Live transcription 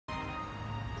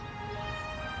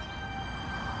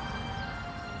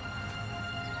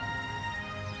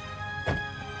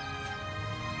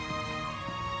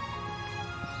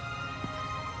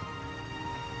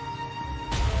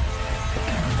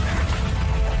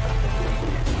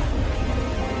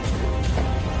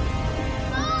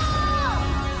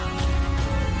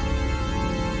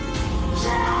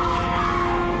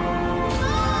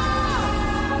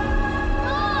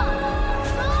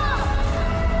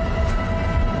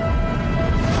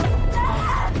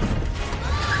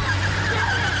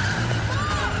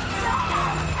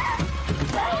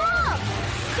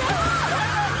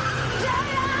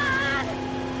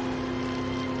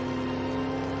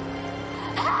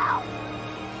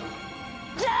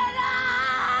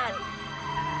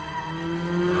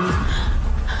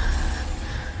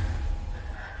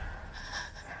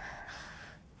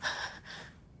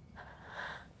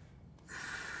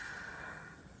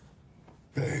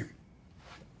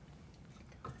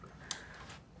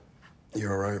You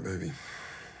all right, baby?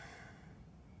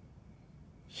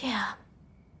 Yeah.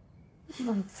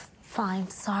 I'm fine,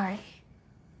 sorry.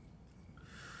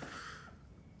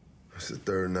 It's the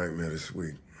third nightmare this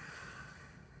week.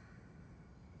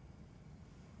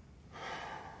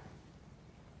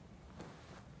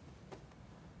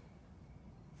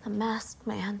 The masked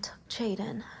man took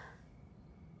Jaden.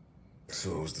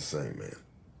 So it was the same man.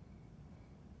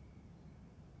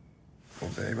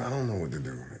 Well, babe, I don't know what to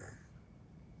do, man.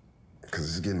 Because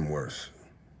it's getting worse.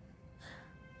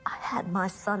 I had my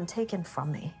son taken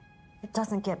from me. It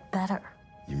doesn't get better.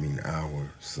 You mean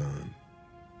our son?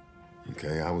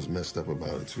 Okay, I was messed up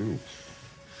about it, too.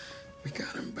 We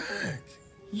got him back.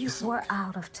 You were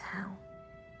out of town.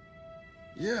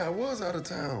 Yeah, I was out of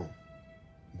town.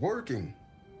 Working.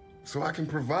 So I can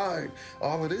provide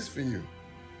all of this for you.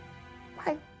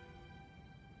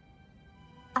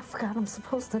 I forgot I'm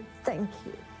supposed to thank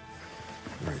you.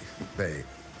 Reese, babe.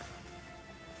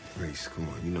 Reese, come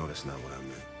on. You know that's not what I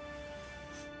meant.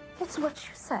 It's what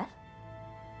you said.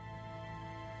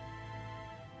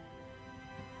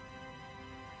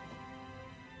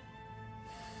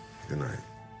 Good night.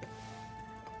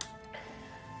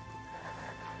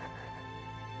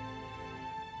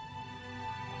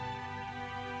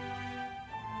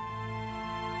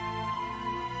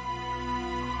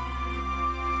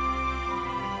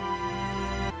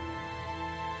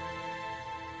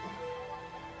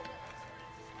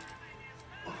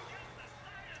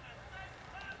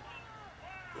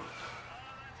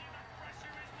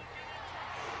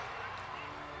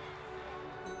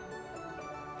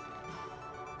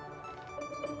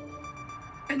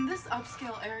 In this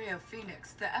upscale area of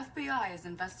Phoenix, the FBI is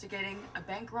investigating a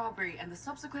bank robbery and the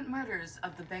subsequent murders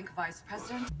of the bank vice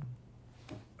president.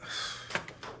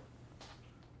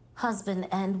 Husband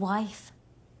and wife.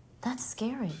 That's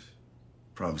scary.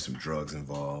 Probably some drugs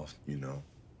involved, you know.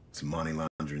 Some money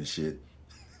laundering shit.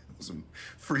 Some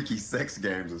freaky sex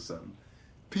games or something.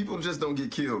 People just don't get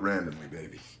killed randomly,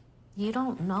 baby. You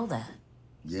don't know that.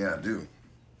 Yeah, I do.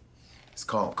 It's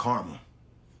called karma.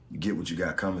 You get what you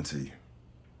got coming to you.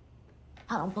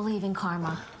 I don't believe in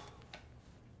karma.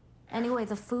 Anyway,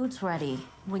 the food's ready.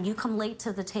 When you come late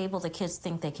to the table, the kids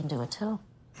think they can do it too.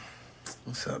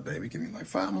 What's up, baby? Give me like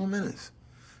 5 more minutes.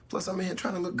 Plus, I'm in here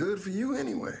trying to look good for you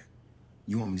anyway.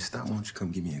 You want me to stop? Why don't you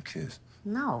come give me a kiss?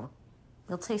 No,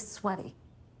 you'll taste sweaty.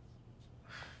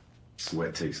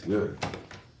 Sweat tastes good.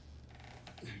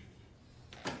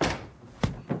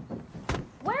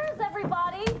 Where is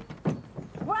everybody?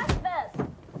 Breakfast!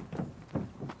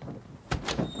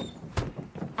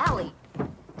 Allie,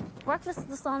 breakfast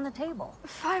is on the table.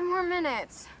 5 more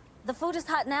minutes. The food is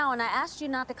hot now, and I asked you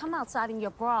not to come outside in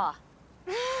your bra.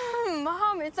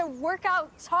 Mom, it's a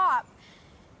workout top.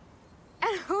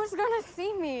 And who's gonna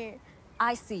see me?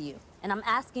 I see you, and I'm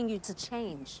asking you to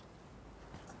change.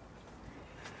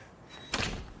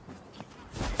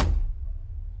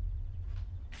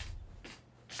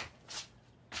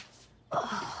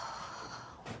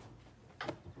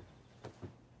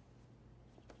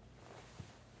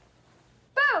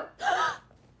 Boo!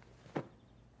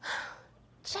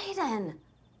 Jaden,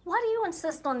 why do you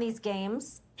insist on these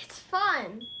games? It's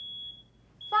fun.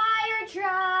 Fire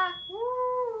truck!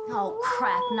 Oh,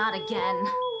 crap, not again.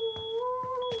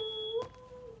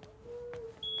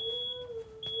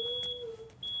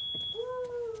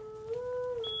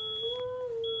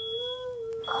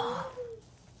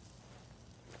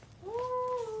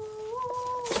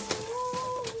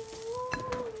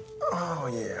 Oh,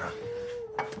 yeah.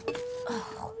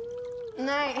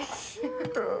 Nice.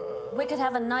 We could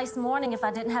have a nice morning if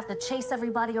I didn't have to chase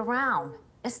everybody around.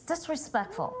 It's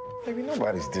disrespectful. Baby,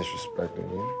 nobody's disrespecting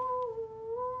you.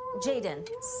 Jaden,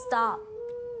 stop.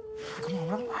 Come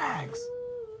on, relax.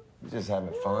 You just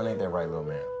having fun, ain't that right, little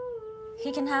man?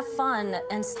 He can have fun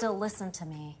and still listen to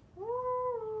me.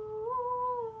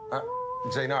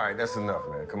 Jane, all right, that's enough,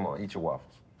 man. Come on, eat your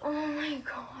waffles. Oh my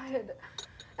God.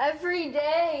 Every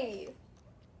day.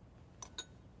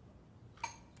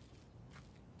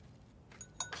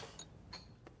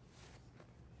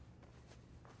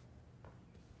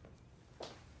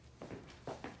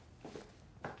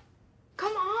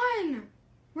 Come on.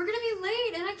 We're gonna be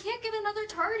late and I can't get another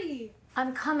tardy.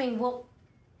 I'm coming. We'll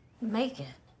make it.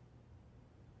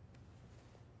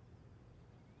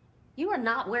 You are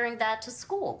not wearing that to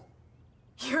school.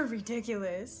 You're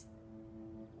ridiculous.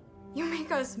 You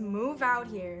make us move out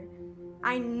here.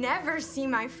 I never see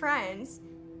my friends.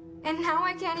 And now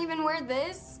I can't even wear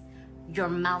this? Your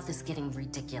mouth is getting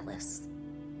ridiculous.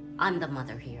 I'm the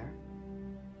mother here.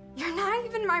 You're not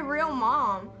even my real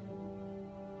mom.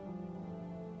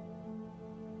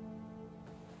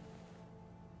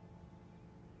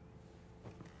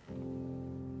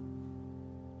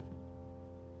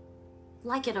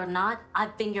 Like it or not,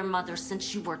 I've been your mother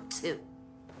since you were 2.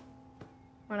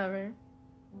 Whatever.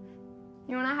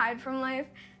 You want to hide from life?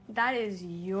 That is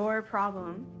your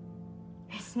problem.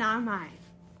 It's not mine.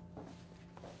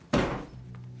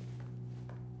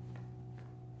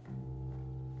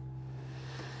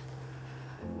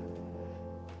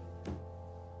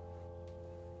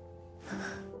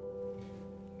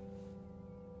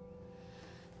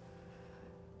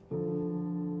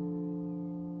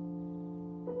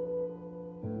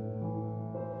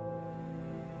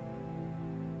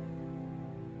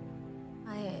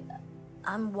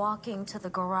 I'm walking to the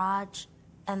garage,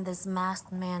 and this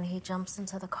masked man, he jumps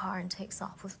into the car and takes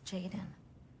off with Jaden.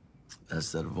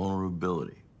 That's that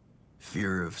vulnerability.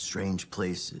 Fear of strange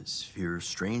places, fear of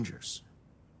strangers.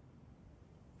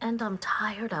 And I'm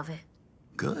tired of it.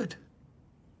 Good.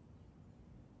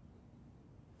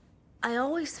 I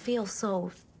always feel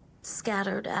so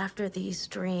scattered after these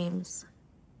dreams.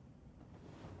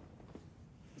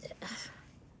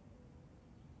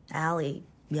 Allie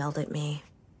yelled at me.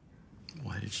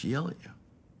 Why did she yell at you?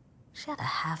 She had a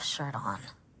half shirt on.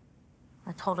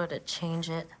 I told her to change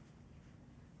it.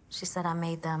 She said I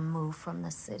made them move from the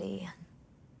city.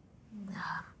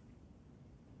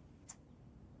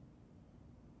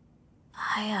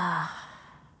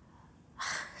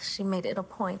 She made it a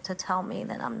point to tell me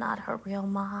that I'm not her real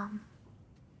mom.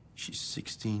 She's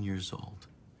 16 years old.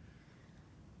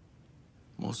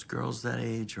 Most girls that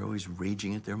age are always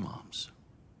raging at their moms.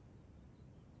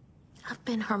 I've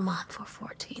been her mom for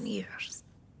 14 years.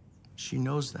 She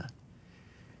knows that.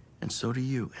 And so do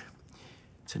you.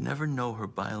 To never know her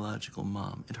biological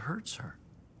mom, it hurts her.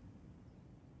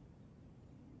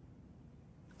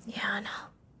 Yeah, I know.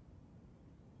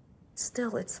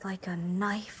 Still, it's like a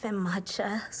knife in my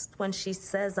chest when she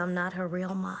says I'm not her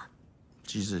real mom.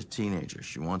 She's a teenager.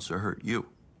 She wants to hurt you.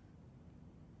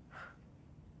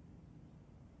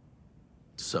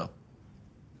 So,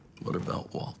 what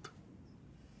about Walt?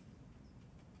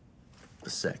 The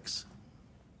sex.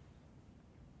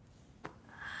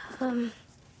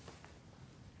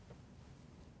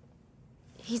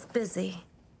 He's busy.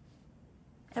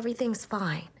 Everything's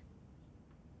fine.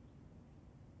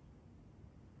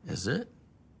 Is it?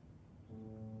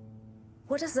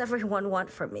 What does everyone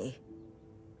want from me?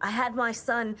 I had my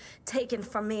son taken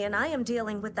from me, and I am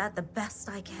dealing with that the best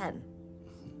I can.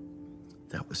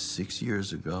 That was 6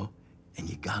 years ago, and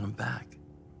you got him back.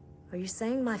 Are you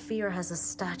saying my fear has a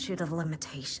statute of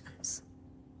limitations?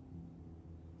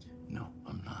 No,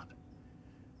 I'm not.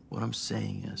 What I'm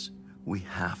saying is, we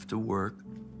have to work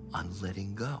on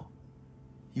letting go.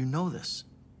 You know this.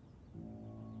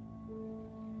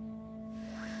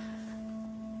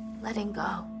 Letting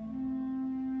go.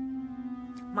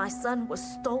 My son was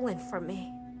stolen from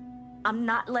me. I'm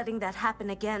not letting that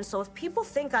happen again, so if people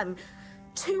think I'm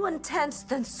too intense,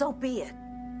 then so be it.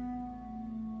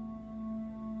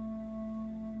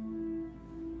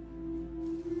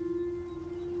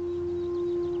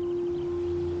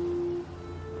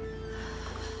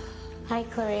 Hi,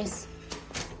 Clarice.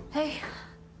 Hey.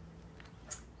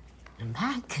 I'm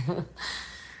back.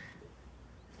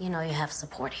 You know you have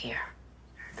support here.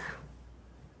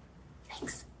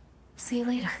 Thanks. See you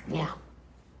later. Yeah.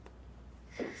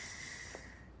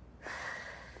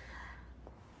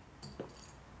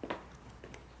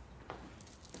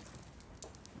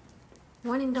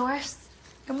 Morning, Doris.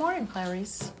 Good morning,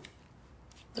 Clarice.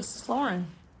 This is Lauren.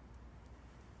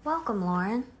 Welcome,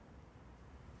 Lauren.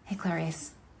 Hey,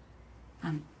 Clarice.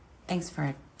 Thanks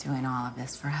for doing all of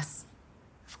this for us.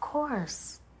 Of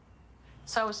course.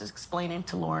 So I was just explaining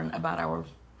to Lauren about our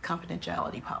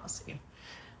confidentiality policy.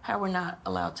 How we're not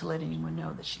allowed to let anyone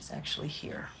know that she's actually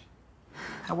here.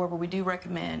 However, we do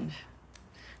recommend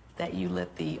that you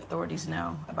let the authorities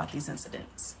know about these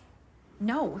incidents.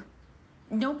 No.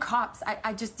 No cops.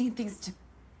 I just need things to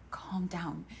calm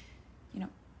down. You know,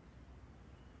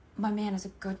 my man is a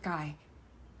good guy.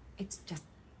 It's just,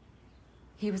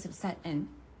 he was upset and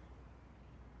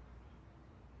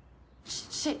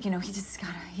shit, you know, he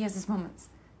has his moments.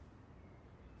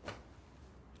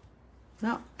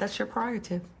 No, that's your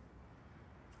prerogative.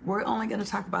 We're only going to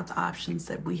talk about the options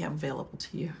that we have available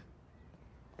to you.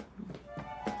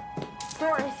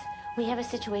 Doris, we have a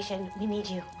situation. We need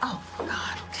you. Oh,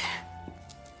 God, okay.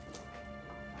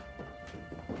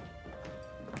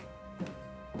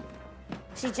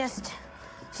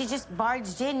 She just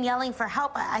barged in yelling for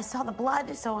help. I saw the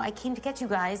blood, so I came to get you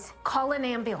guys. Call an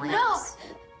ambulance. No!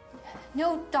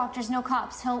 No doctors, no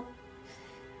cops. He'll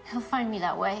find me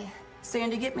that way.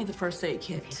 Sandy, get me the first aid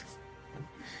kit.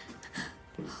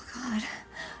 Oh, God.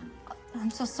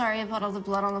 I'm so sorry about all the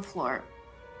blood on the floor.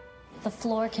 The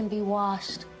floor can be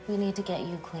washed. We need to get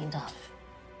you cleaned up.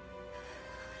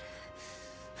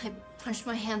 punched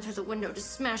my hand through the window to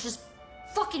smash his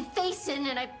fucking face in,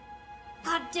 and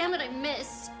God damn it, I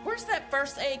missed. Where's that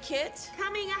first aid kit?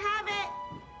 Coming, I have it.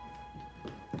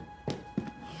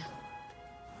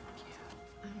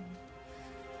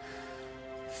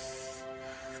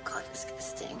 God, this is gonna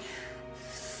sting.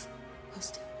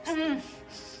 Post it.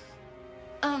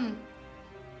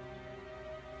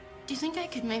 Do you think I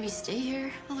could maybe stay here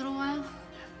a little while?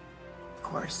 Of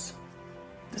course.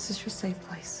 This is your safe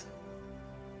place.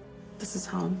 This is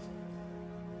home.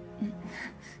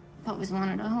 I've always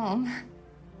wanted a home.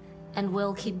 And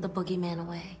we'll keep the boogeyman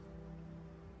away.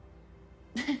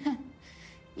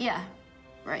 Yeah,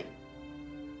 right.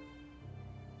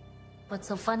 What's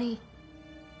so funny?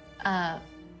 My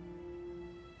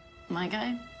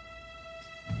guy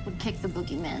would kick the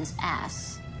boogeyman's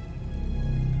ass.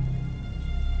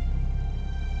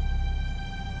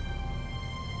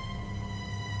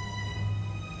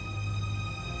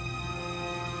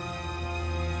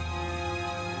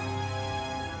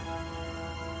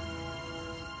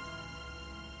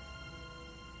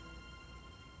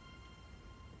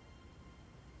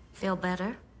 Feel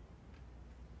better?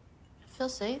 I feel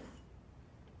safe.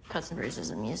 Cuts and bruises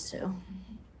I'm used to.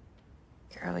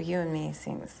 Girl, you and me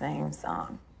sing the same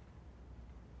song.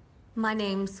 My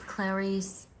name's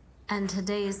Clarice, and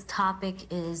today's topic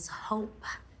is hope.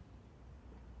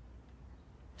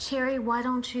 Cherry, why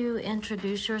don't you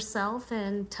introduce yourself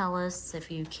and tell us if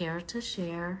you care to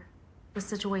share the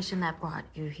situation that brought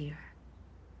you here?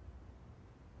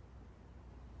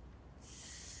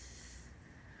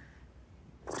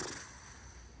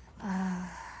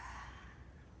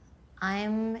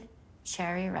 I'm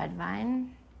Cherry Redvine.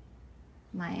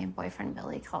 My boyfriend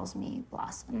Billy calls me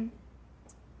Blossom.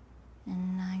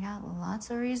 And I got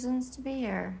lots of reasons to be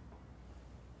here.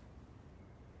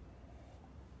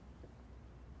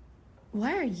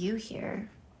 Why are you here,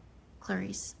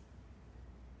 Clarice?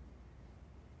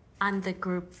 I'm the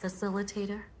group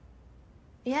facilitator.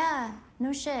 Yeah,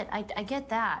 no shit. I get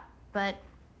that. But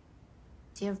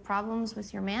do you have problems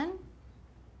with your man?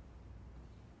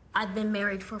 I've been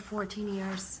married for 14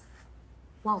 years.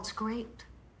 Walt's great.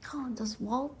 Oh, does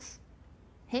Walt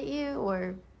hit you,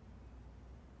 or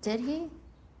did he?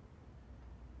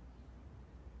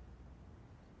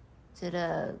 Did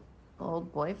a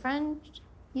old boyfriend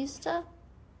used to?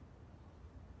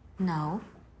 No.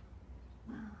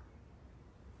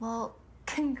 Well,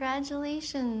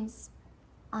 congratulations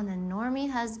on a normie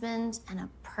husband and a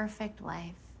perfect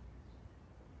life.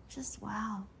 Just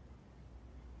wow.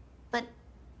 But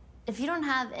if you don't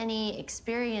have any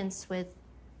experience with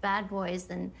bad boys,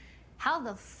 then how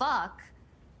the fuck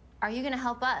are you gonna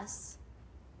help us?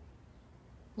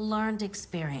 Learned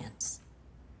experience.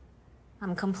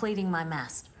 I'm completing my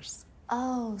master's.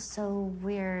 Oh, so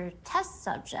we're test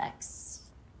subjects.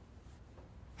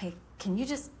 Hey, can you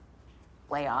just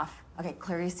lay off? Okay,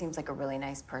 Clarice seems like a really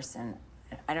nice person.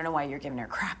 I don't know why you're giving her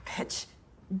crap, bitch.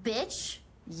 Bitch?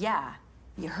 Yeah,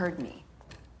 you heard me.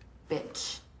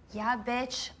 Bitch. Yeah,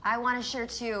 bitch. I want to share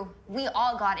too. We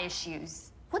all got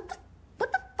issues. What the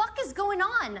fuck is going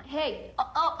on? Hey,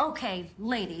 okay,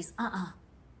 ladies,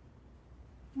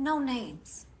 no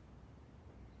names.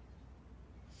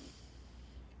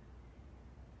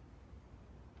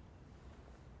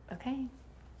 Okay.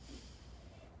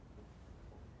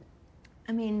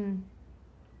 I mean,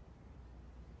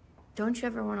 don't you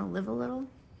ever want to live a little?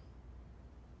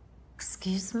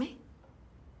 Excuse me?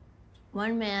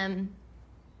 One man,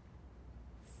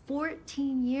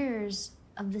 14 years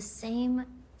of the same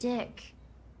dick.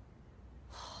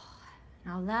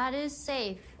 Now that is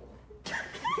safe.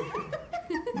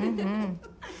 Mm-hmm.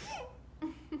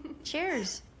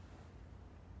 Cheers.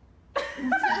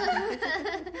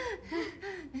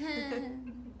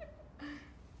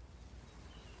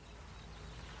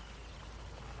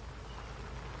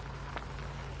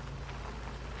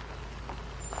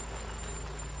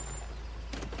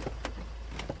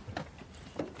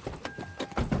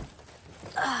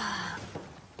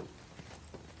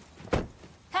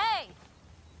 Hey!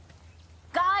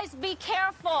 Guys, be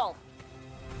careful!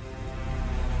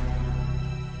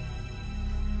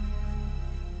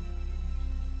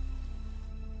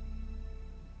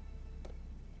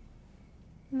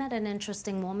 Met an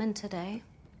interesting woman today.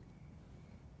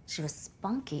 She was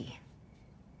spunky.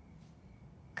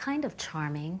 Kind of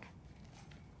charming.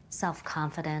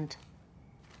 Self-confident.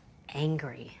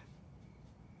 Angry.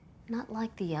 Not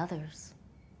like the others.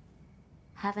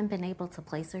 Haven't been able to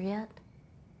place her yet.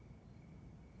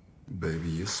 Baby,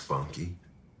 you're spunky.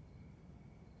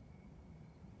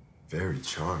 Very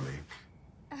charming.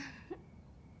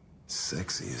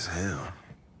 Sexy as hell.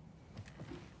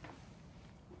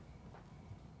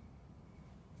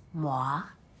 Moi?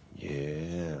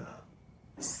 Yeah.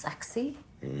 Sexy?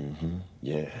 Mm-hmm.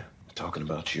 Yeah. Talking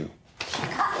about you.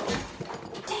 God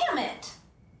damn it!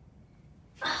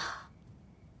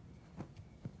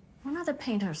 When are the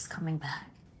painters coming back?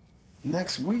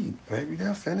 Next week, baby.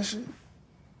 They'll finish it.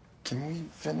 Can we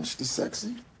finish the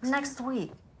sexy? Next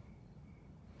week.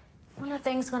 When are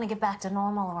things gonna get back to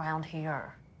normal around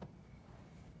here?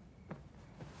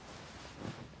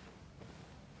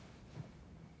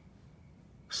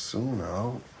 Soon, I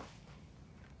hope.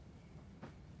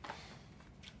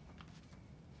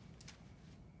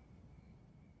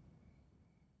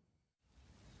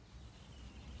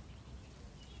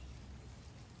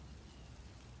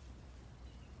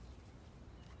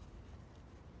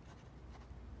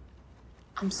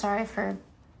 I'm sorry for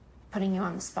putting you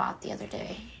on the spot the other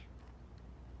day.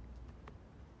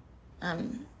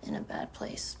 I'm in a bad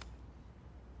place.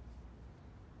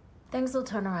 Things will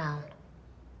turn around.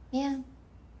 Yeah.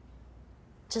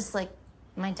 Just like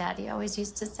my daddy always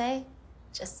used to say,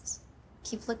 just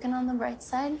keep looking on the bright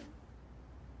side.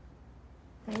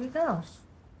 There you go.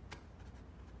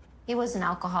 He was an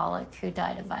alcoholic who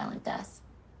died a violent death.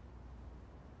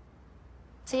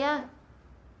 So yeah,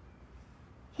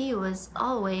 he was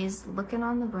always looking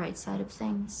on the bright side of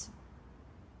things.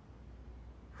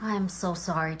 I am so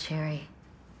sorry, Cherry.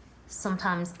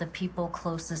 Sometimes the people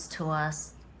closest to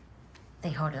us, they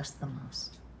hurt us the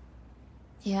most.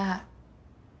 Yeah.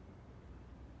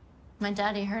 My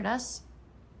daddy hurt us.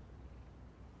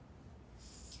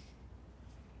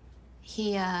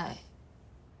 He,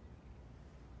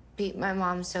 beat my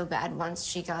mom so bad once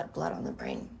she got blood on the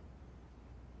brain.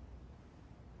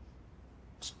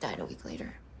 She died a week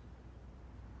later.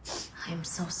 I am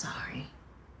so sorry.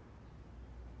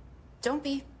 Don't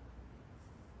be.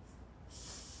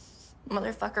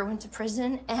 Motherfucker went to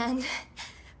prison, and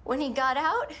when he got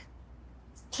out,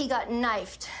 he got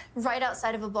knifed right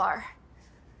outside of a bar.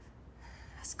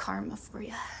 That's karma for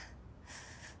you.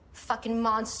 Fucking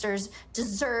monsters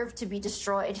deserve to be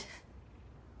destroyed.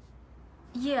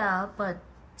 Yeah, but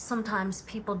sometimes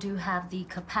people do have the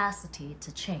capacity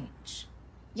to change.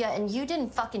 Yeah, and you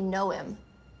didn't fucking know him.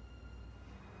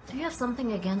 Do you have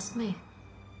something against me?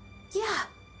 Yeah,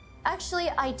 actually,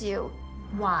 I do.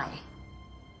 Why?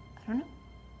 I don't know.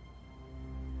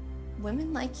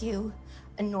 Women like you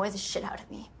annoy the shit out of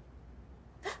me.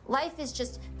 Life is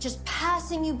just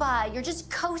passing you by. You're just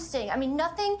coasting. I mean,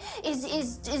 nothing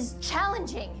is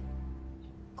challenging.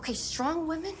 Okay, strong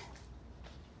women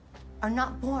are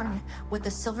not born with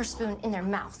a silver spoon in their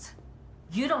mouth.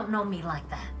 You don't know me like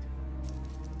that.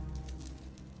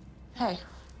 Hey,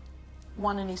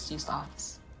 Wanda needs to use the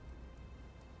office.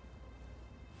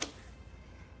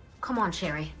 Come on,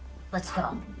 Cherry. Let's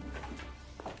go.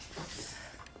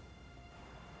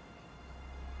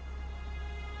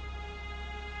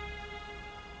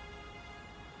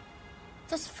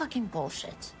 That's fucking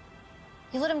bullshit.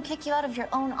 You let him kick you out of your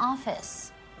own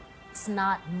office. It's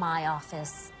not my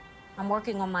office. I'm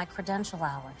working on my credential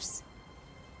hours.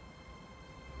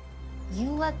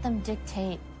 You let them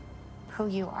dictate who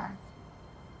you are.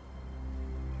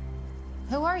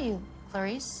 Who are you,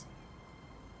 Clarice?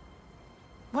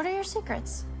 What are your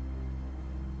secrets?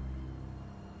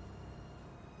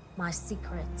 My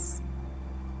secrets.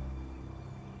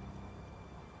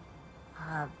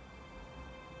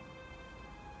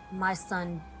 My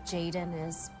son, Jaden,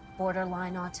 is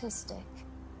borderline autistic.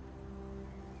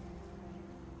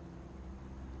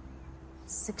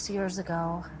 6 years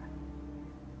ago,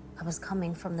 I was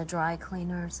coming from the dry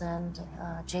cleaners and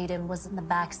Jaden was in the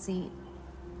back seat.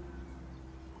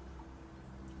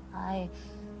 I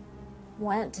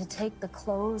went to take the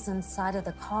clothes inside of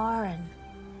the car and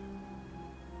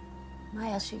my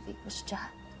SUV was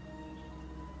jacked.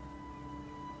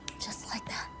 Just like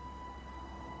that.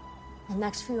 The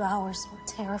next few hours were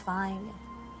terrifying.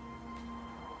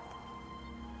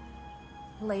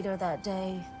 Later that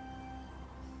day,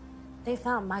 they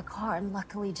found my car, and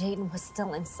luckily Jaden was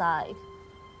still inside.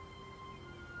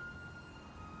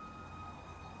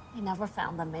 They never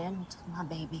found the man who took my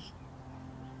baby.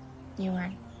 You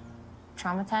weren't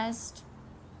traumatized?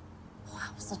 Oh,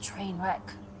 I was a train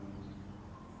wreck.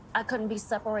 I couldn't be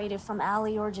separated from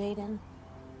Allie or Jaden.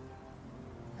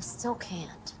 I still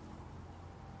can't.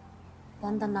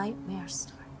 Then the nightmares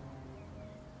started.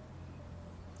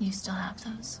 You still have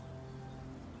those?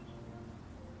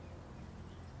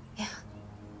 Yeah.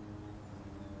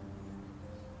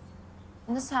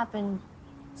 And this happened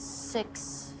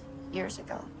 6 years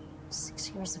ago.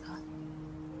 6 years ago.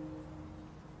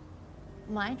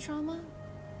 My trauma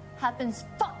happens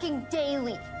fucking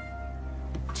daily.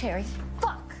 Cherry,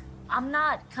 fuck. I'm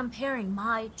not comparing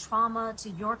my trauma to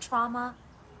your trauma.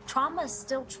 Trauma is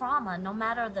still trauma, no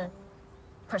matter the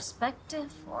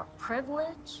perspective or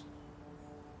privilege.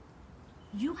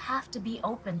 You have to be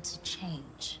open to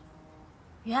change.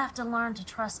 You have to learn to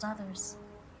trust others.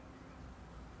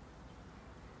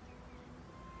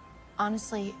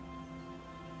 Honestly,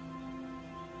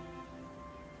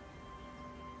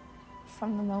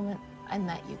 from the moment I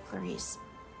met you, Clarice,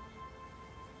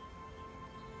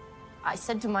 I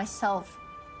said to myself,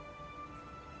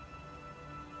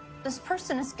 this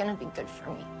person is gonna be good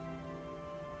for me.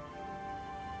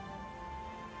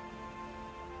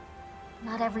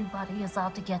 Not everybody is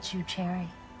out to get you, Cherry.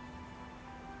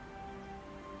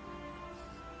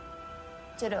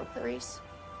 Ditto, Clarice.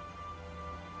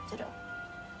 Ditto.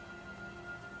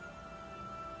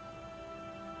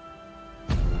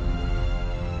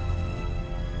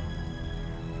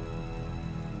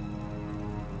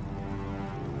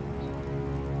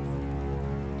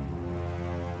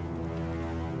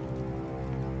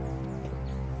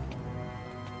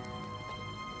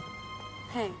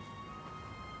 Hey.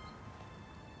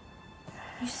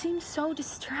 You seem so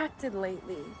distracted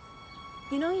lately.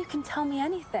 You know you can tell me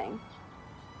anything.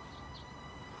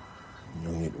 You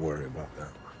don't need to worry about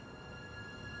that.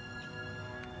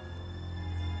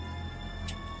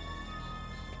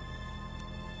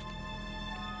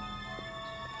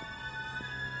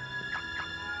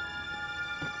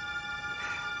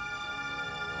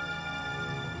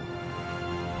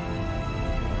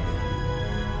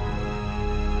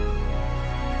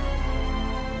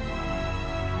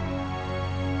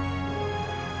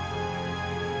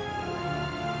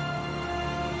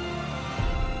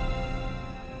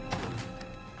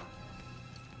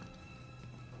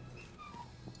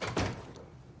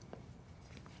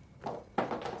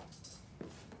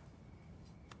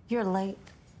 You're late.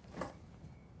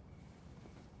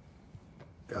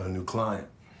 Got a new client.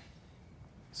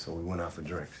 So we went out for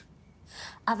drinks.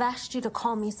 I've asked you to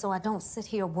call me so I don't sit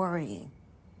here worrying.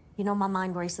 You know my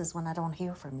mind races when I don't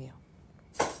hear from you.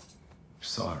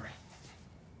 Sorry.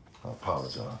 I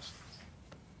apologize.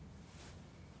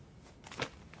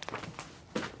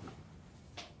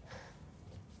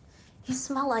 You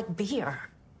smell like beer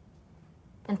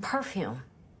and perfume.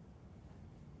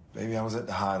 Baby, I was at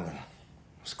the Highland.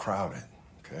 It was crowded,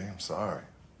 okay? I'm sorry.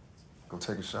 Go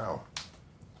take a shower.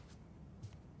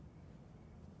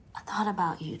 I thought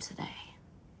about you today.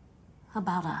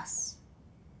 About us.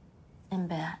 In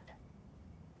bed.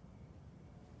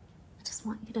 I just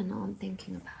want you to know I'm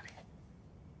thinking about it.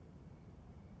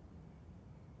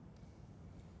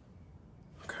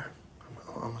 Okay.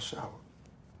 I'm gonna shower.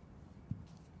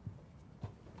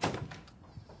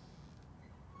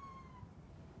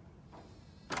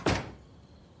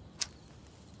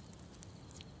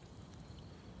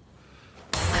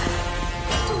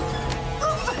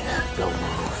 Don't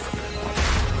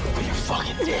move. Or you're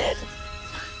fucking dead.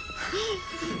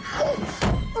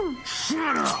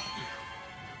 Shut up!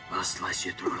 I'll slice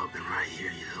your throat open right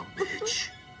here, you little bitch.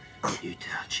 You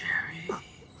tell Cherry.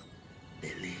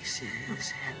 Billy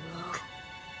says hello.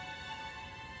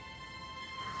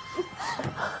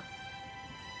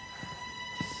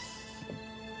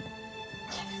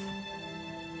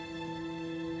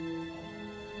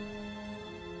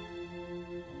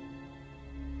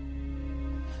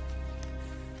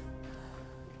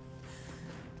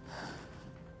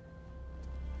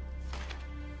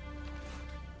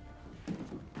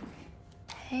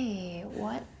 Hey,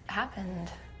 what happened?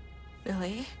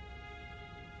 Billy,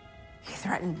 he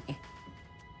threatened me.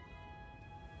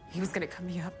 He was gonna cut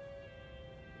me up.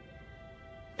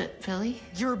 Billy?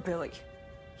 You're Billy.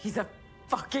 He's a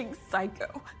fucking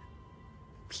psycho.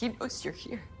 He knows you're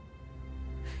here.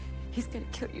 He's gonna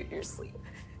kill you in your sleep.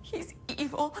 He's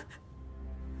evil.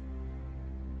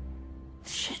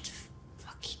 Shit.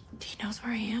 Fuck. He knows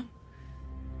where I am.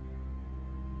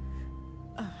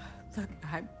 Look,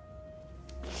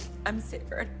 I'm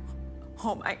safer at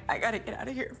home. I gotta get out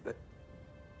of here, but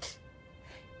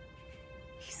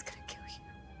he's gonna kill you.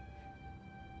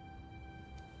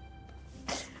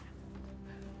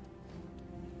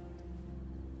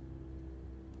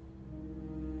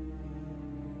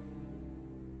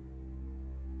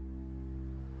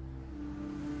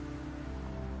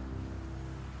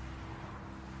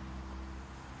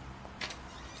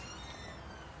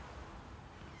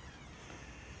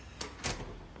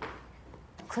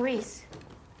 Clarice.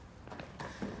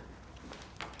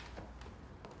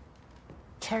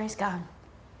 Cherry's gone.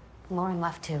 Lauren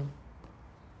left too.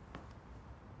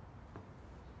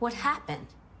 What happened?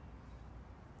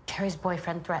 Cherry's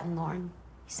boyfriend threatened Lauren.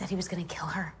 He said he was gonna kill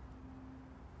her.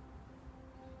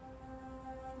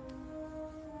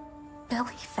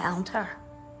 Billy found her.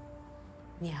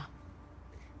 Yeah.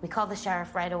 We called the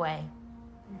sheriff right away.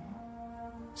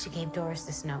 She gave Doris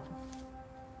this note.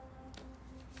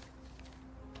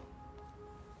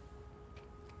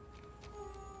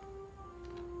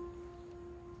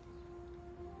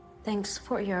 Thanks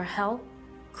for your help,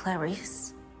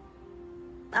 Clarice.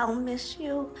 I'll miss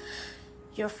you.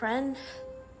 Your friend,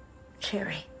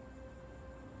 Cherry.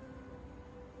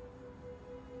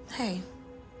 Hey,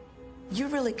 you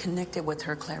really connected with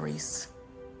her, Clarice.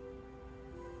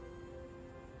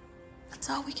 That's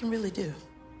all we can really do.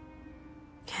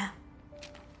 Yeah.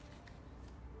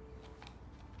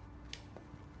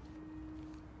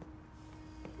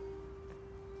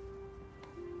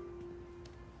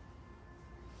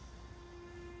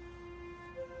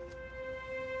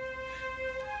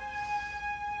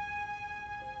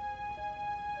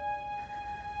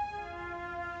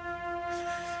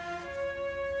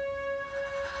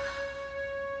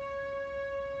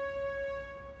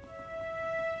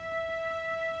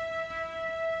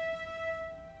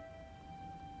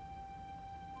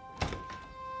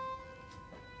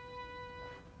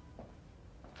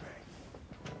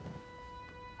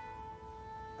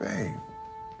 Babe,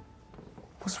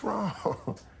 what's wrong?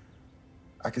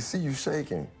 I can see you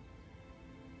shaking.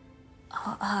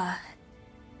 Oh,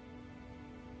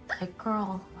 that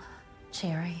girl,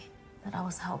 Cherry, that I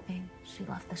was helping, she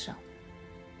left the show.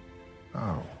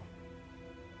 Oh.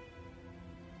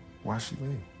 Why'd she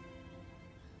leave?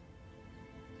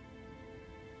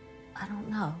 I don't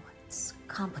know. It's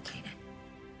complicated.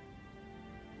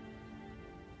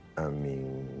 I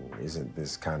mean, isn't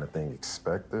this kind of thing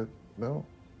expected, though?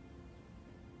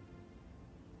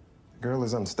 The girl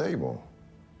is unstable.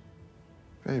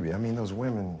 Baby, I mean, those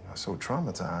women are so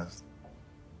traumatized.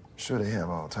 I'm sure they have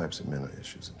all types of mental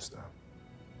issues and stuff.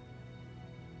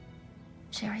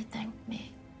 Cherry thanked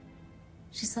me.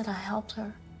 She said I helped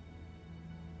her.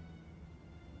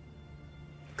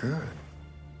 Good.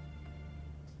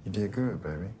 You did good,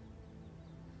 baby.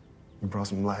 You brought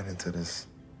some light into this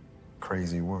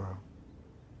crazy world.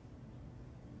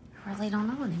 I really don't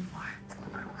know anymore.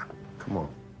 Come on.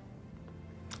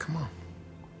 Come on.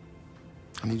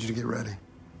 I need you to get ready.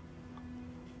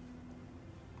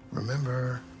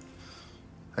 Remember,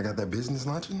 I got that business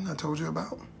luncheon I told you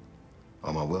about?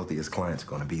 All my wealthiest clients are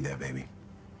gonna be there, baby.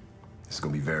 This is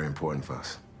gonna be very important for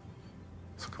us.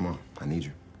 So come on, I need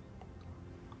you.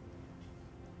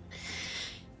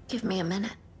 Give me a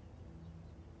minute.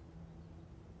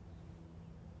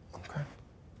 Okay.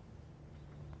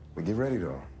 But get ready,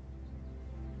 though.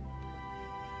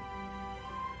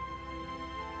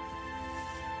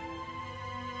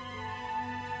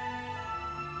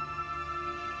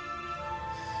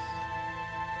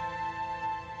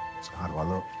 So how do I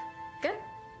look? Good.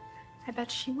 I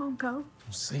bet she won't go.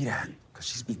 Don't say that, because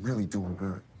she's been really doing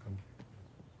good.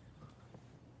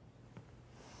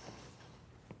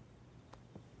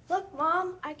 Look,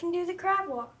 Mom, I can do the crab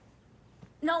walk.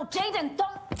 No, Jaden,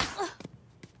 don't.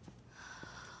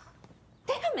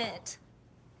 Damn it.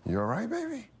 You all right,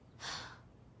 baby?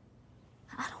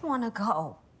 I don't want to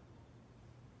go.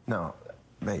 No,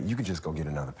 babe, you can just go get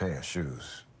another pair of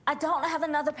shoes. I don't have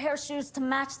another pair of shoes to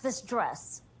match this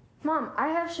dress. Mom, I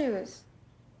have shoes.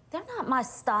 They're not my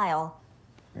style.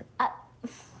 I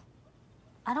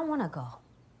don't want to go.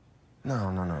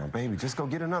 No, baby, just go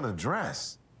get another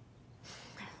dress.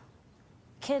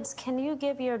 Kids, can you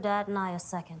give your dad and I a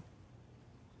second?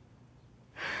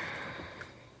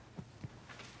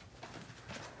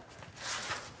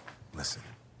 Listen.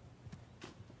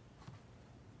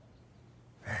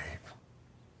 Babe,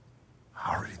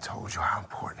 I already told you how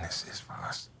important this is for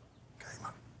us. Okay,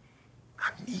 look,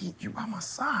 I need you by my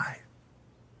side.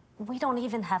 We don't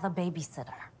even have a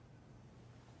babysitter.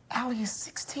 Allie is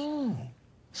 16.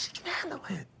 She can handle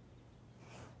it.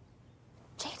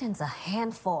 Jaden's a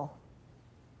handful.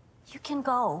 You can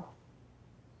go.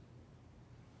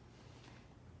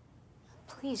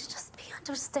 Please, just be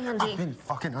understanding. I've been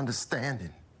fucking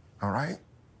understanding, all right?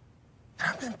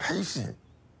 I've been patient.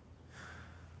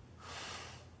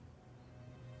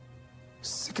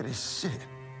 Sick of this shit.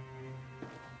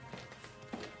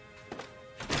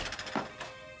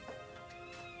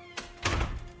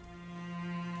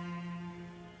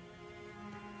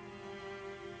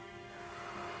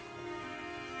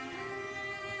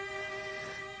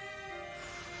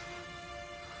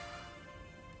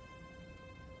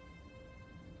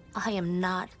 I am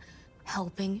not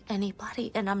helping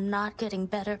anybody, and I'm not getting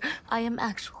better. I am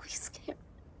actually scared.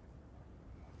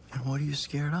 And what are you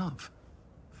scared of?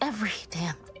 Every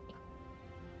damn thing.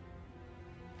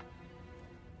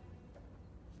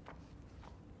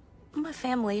 My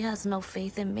family has no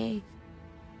faith in me.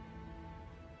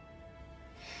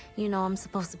 You know I'm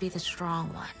supposed to be the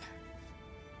strong one.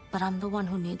 But I'm the one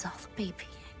who needs all the babying.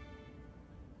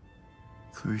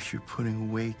 Clarice, you're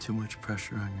putting way too much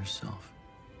pressure on yourself.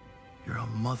 You're a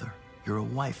mother. You're a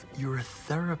wife. You're a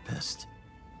therapist.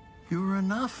 You're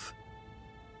enough.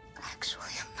 Actually,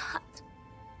 I'm not.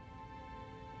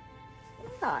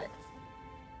 I'm not.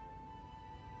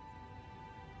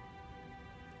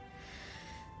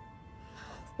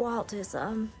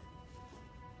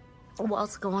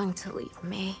 Walt's going to leave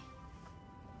me.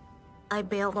 I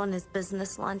bailed on his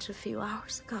business lunch a few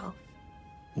hours ago.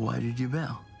 Why did you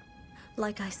bail?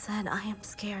 Like I said, I am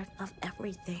scared of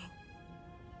everything.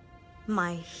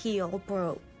 My heel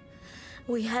broke.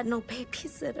 We had no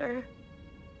babysitter.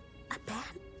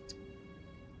 Abandoned.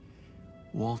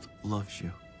 Walt loves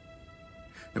you.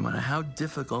 No matter how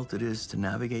difficult it is to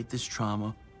navigate this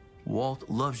trauma, Walt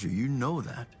loves you. You know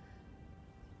that.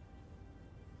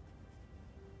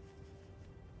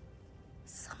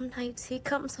 Some nights he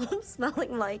comes home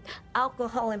smelling like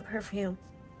alcohol and perfume.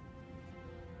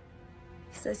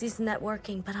 He says he's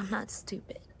networking, but I'm not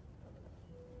stupid.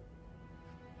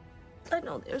 I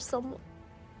know there's someone.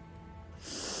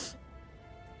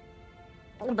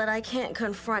 But I can't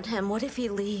confront him. What if he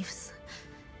leaves?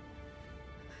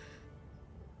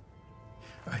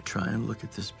 I try and look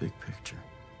at this big picture.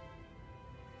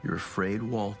 You're afraid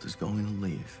Walt is going to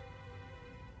leave.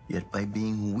 Yet by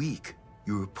being weak,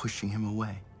 you are pushing him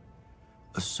away.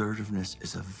 Assertiveness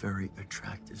is a very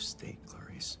attractive state,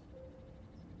 Clarice.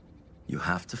 You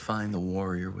have to find the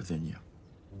warrior within you.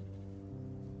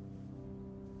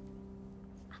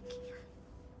 I can't.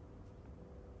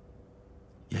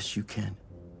 Yes, you can.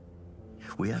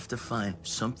 We have to find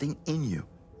something in you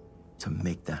to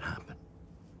make that happen.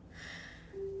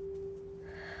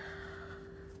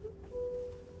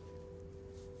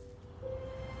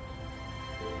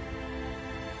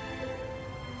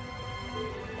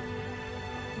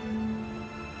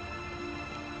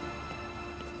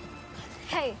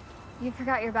 Hey, you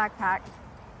forgot your backpack.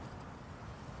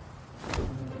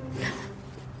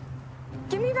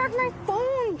 Give me back my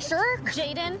phone, jerk!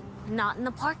 Jaden, not in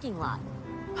the parking lot.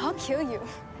 I'll kill you.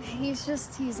 He's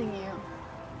just teasing you.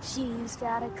 She's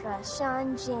got a crush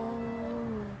on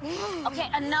Jane. Okay,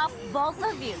 enough, both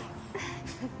of you.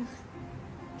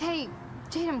 Hey,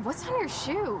 Jaden, what's on your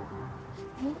shoe?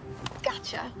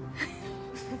 Gotcha.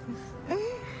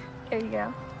 Here you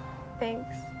go.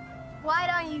 Thanks. Why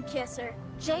don't you kiss her?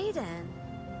 Jaden.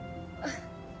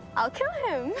 I'll kill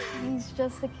him. He's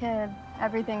just a kid.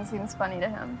 Everything seems funny to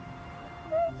him.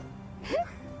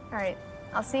 All right,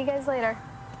 I'll see you guys later.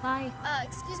 Bye.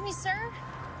 Excuse me, sir?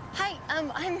 Hi,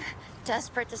 I'm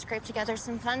desperate to scrape together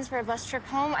some funds for a bus trip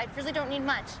home. I really don't need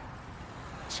much.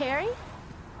 Cherry?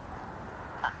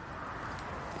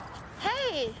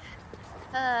 Hey!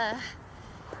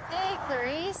 Hey,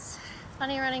 Clarice.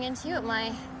 Funny running into you at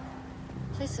my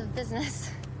place of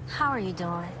business. How are you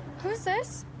doing? Who's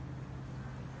this?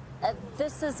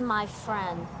 This is my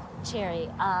friend, Cherry.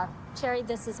 Cherry,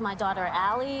 this is my daughter,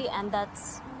 Allie, and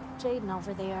that's Jaden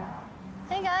over there.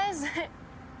 Hey, guys.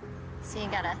 See, you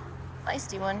got a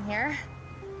feisty one here.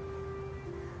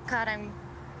 God,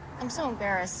 I'm so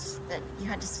embarrassed that you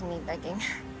had to see me begging.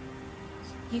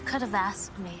 You could have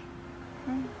asked me.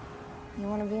 You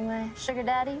want to be my sugar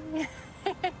daddy?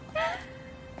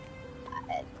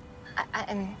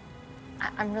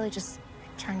 I'm really just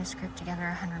trying to scrape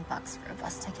together $100 for a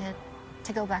bus ticket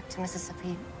to go back to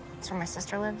Mississippi. It's where my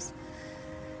sister lives.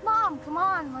 Mom, come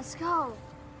on, let's go.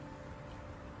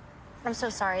 I'm so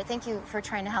sorry. Thank you for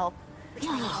trying to help.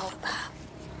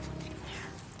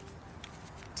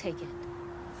 Take it.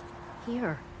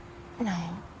 Here. No.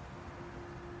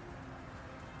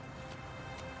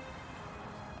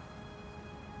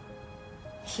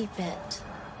 Keep it.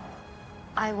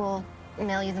 I will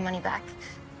mail you the money back.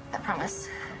 I promise.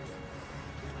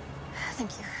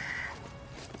 Thank you.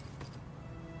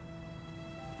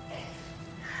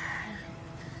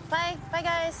 Bye. Bye,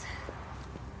 guys.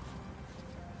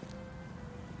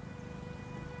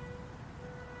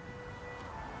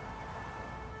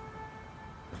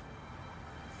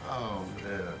 Oh,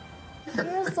 man.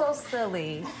 You're so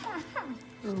silly.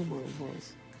 Oh, my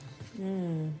voice.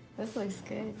 This looks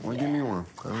good. Well, give me one.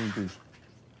 I don't do.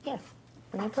 Here,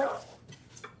 bring your plate.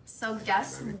 So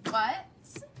guess what?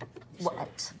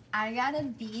 What? I got a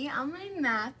B on my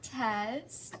math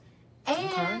test.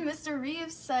 And Mr.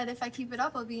 Reeves said if I keep it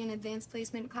up, I'll be in advanced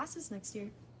placement classes next year.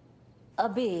 A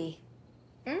B.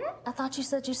 I thought you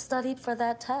said you studied for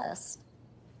that test.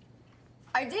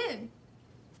 I did.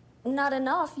 Not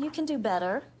enough. You can do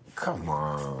better. Come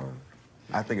on.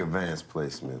 I think advanced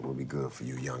placement will be good for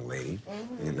you, young lady.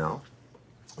 You know,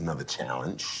 another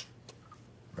challenge,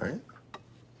 right?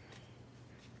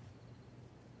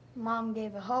 Mom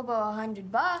gave a hobo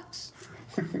 $100.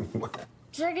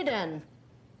 Jig it in.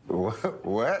 What?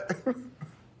 What?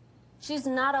 She's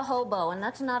not a hobo, and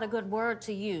that's not a good word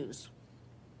to use.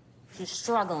 She's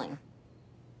struggling.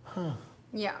 Huh.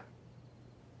 Yeah.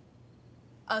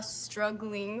 A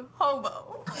struggling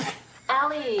hobo.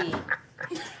 Allie!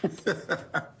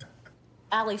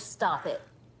 Allie, stop it.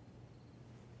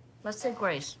 Let's say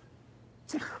grace.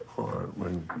 All right,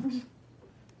 man.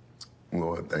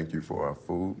 Lord, thank you for our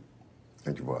food.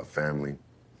 Thank you for our family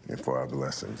and for our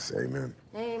blessings. Amen.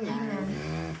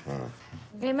 Amen.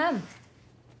 Mm-hmm. Amen.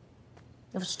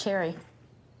 It was Cherry.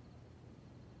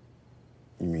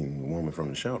 You mean the woman from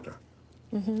the shelter?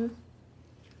 Mm-hmm.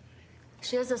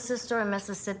 She has a sister in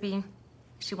Mississippi.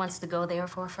 She wants to go there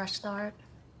for a fresh start.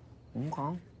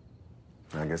 Okay.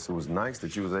 I guess it was nice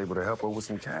that you was able to help her with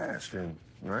some cash, then,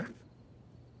 right?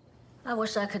 I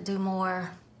wish I could do more.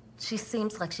 She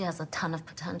seems like she has a ton of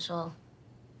potential.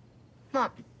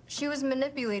 Mom, she was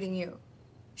manipulating you.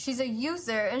 She's a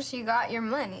user and she got your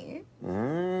money.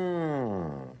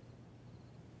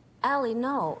 Allie,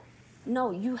 no.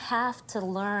 No, you have to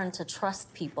learn to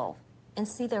trust people and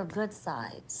see their good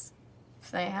sides.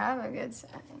 They have a good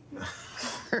side.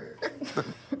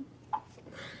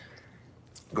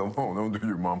 Come on, don't do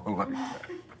your mama like that.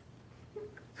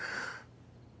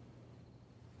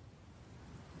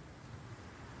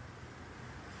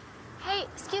 Hey,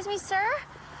 excuse me, sir?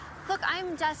 Look,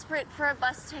 I'm desperate for a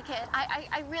bus ticket.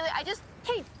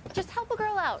 Hey, just help a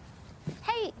girl out.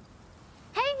 Hey,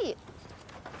 hey!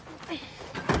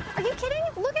 Are you kidding?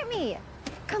 Look at me.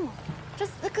 Come on,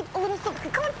 just look at a little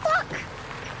something. Come on, fuck!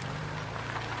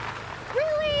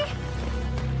 Really?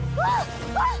 Ah!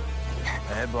 Ah!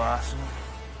 Hey, Blossom.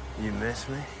 You miss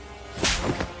me?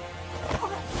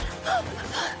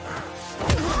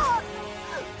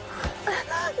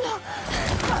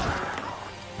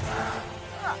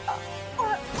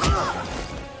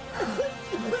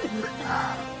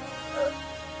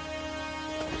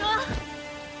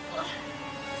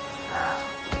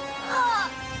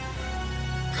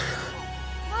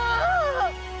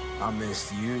 I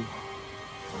missed you,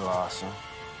 Blossom.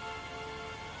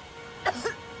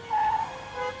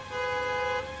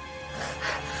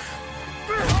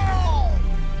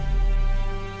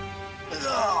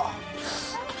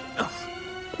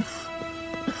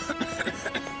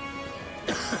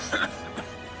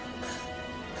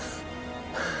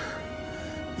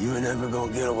 You were never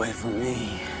gonna get away from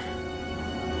me.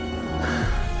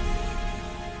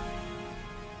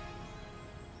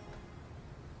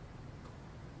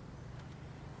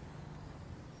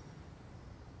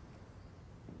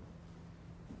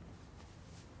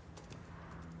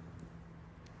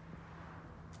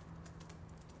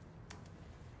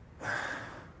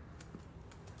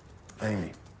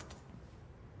 Amy,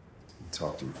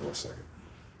 talk to you for a second.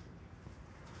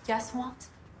 Yes, Walt?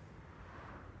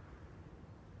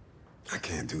 I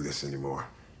can't do this anymore.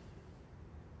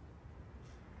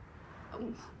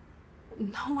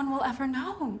 No one will ever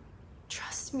know.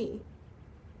 Trust me.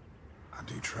 I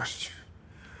do trust you.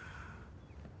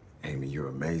 Amy, you're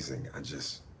amazing. I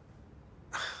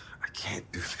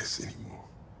can't do this anymore.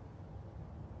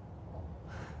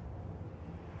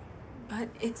 But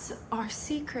it's our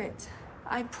secret.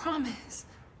 I promise.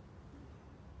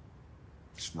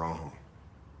 It's wrong.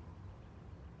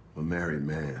 I'm a married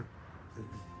man.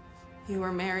 You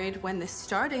were married when this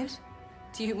started.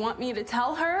 Do you want me to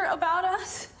tell her about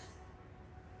us?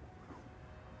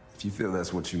 If you feel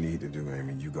that's what you need to do,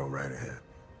 Amy, you go right ahead.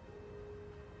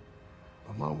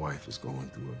 But my wife is going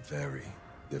through a very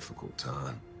difficult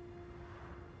time.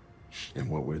 And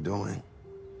what we're doing,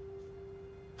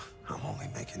 I'm only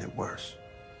making it worse.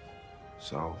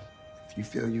 So, if you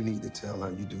feel you need to tell her,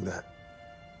 you do that.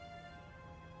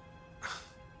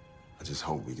 I just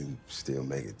hope we can still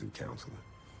make it through counseling.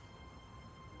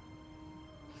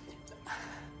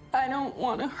 I don't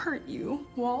want to hurt you,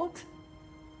 Walt.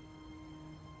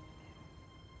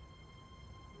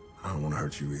 I don't want to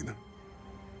hurt you either.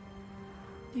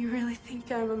 You really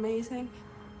think I'm amazing?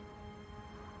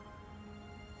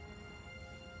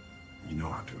 You know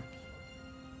I do.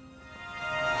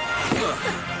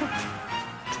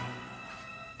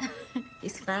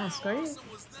 He's fast, right?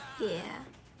 Yeah.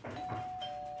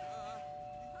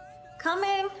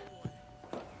 Coming.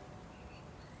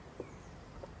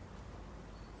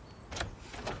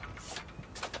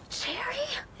 Cherry?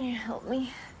 Can you help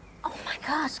me? Oh my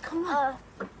gosh, come on.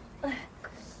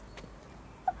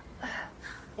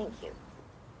 Thank you.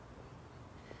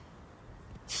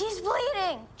 She's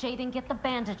bleeding! Jaden, get the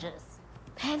bandages.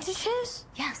 Bandages?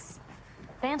 Yes,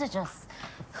 bandages.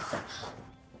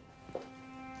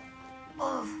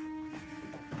 Oh.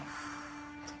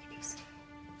 Take it easy.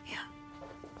 Yeah.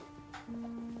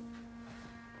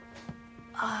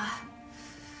 Oh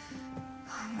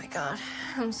my God.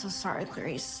 I'm so sorry,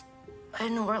 Clarice. I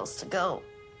had nowhere else to go.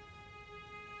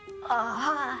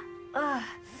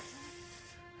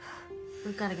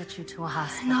 We've got to get you to a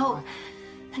hospital.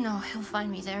 No, he'll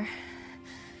find me there.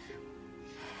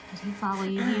 Did he follow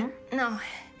you here? No,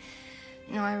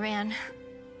 I ran.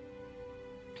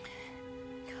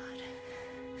 God,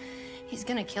 he's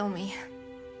gonna kill me.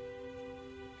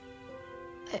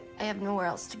 I have nowhere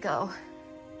else to go.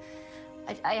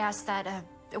 I asked that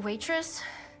waitress.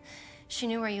 She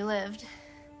knew where you lived.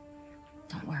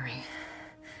 Don't worry.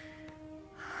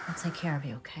 I'll take care of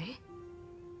you, okay?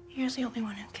 You're the only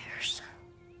one who cares.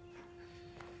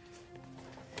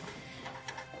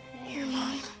 Here,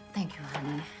 Mom. Thank you,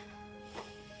 honey.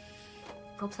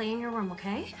 Go play in your room,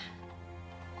 okay?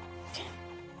 Okay.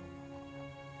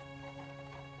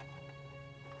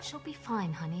 She'll be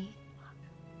fine, honey.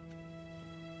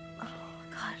 Oh,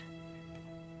 God.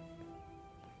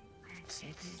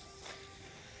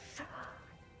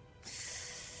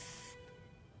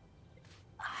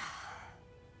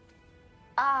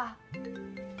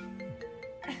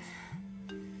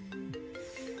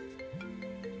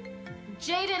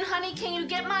 Jaden, honey, can you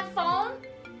get my phone?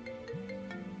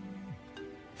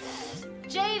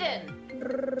 Jaden!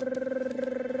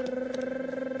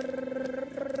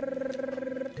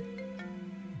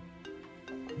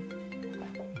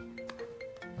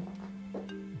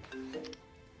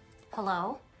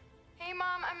 Hello? Hey,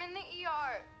 Mom, I'm in the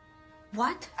ER.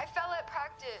 What? I fell at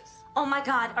practice. Oh my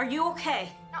God, are you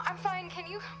okay? No, I'm fine. Can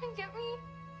you come and get me?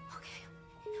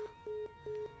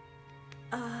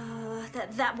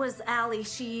 That was Allie.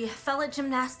 She fell at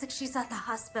gymnastics. She's at the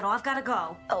hospital. I've got to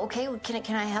go. Okay,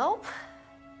 can I help?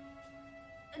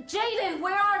 Jaden,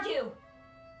 where are you?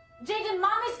 Jaden,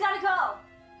 Mommy's got to go.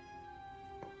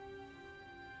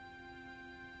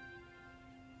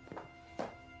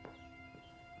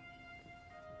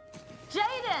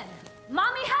 Jaden,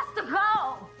 Mommy has to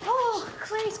go. Oh,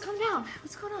 Clarice, calm down.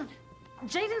 What's going on?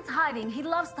 Jaden's hiding. He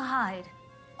loves to hide.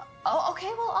 Oh,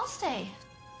 okay, well, I'll stay.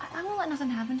 I won't let nothing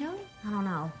happen to him. I don't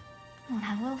know. Come on,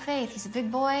 have a little faith. He's a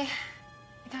big boy. I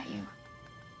got you.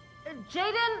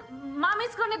 Jaden,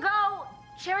 Mommy's gonna go.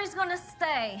 Cherry's gonna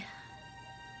stay.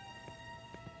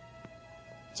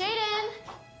 Jaden!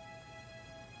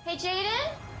 Hey,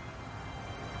 Jaden?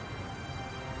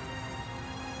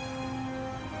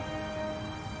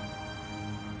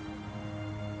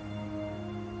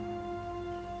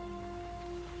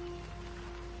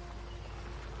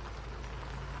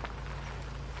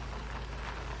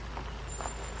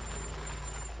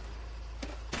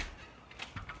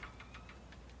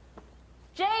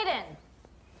 Jaden!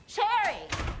 Cherry!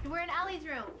 We're in Allie's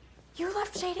room. You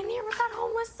left Jaden here with that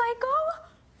homeless psycho?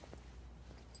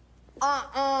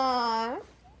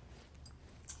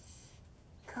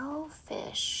 Go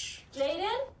fish.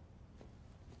 Jaden?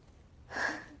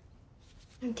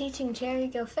 I'm teaching Cherry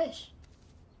go fish.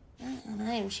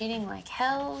 I am cheating like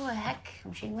hell. Heck,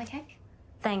 I'm cheating like heck.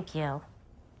 Thank you.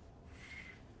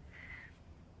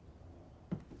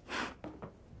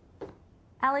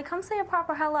 Allie, come say a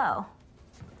proper hello.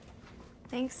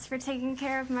 Thanks for taking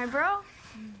care of my bro.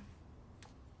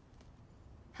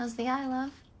 How's the eye,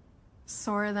 love?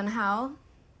 Sorer than hell.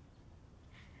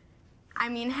 I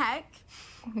mean, heck.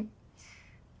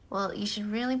 Well, you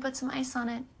should really put some ice on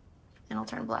it, and it'll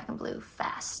turn black and blue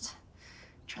fast.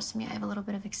 Trust me, I have a little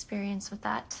bit of experience with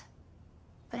that.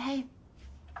 But hey,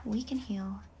 we can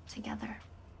heal together.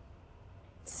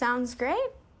 Sounds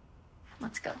great.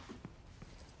 Let's go.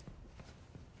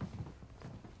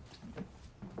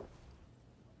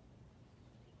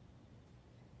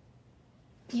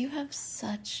 You have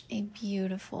such a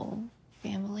beautiful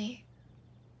family.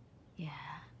 Yeah.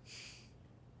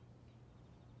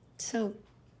 So,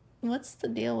 what's the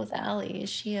deal with Allie? Is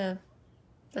she a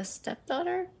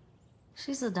stepdaughter?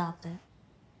 She's adopted.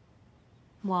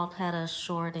 Walt had a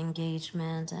short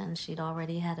engagement and she'd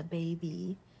already had a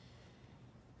baby.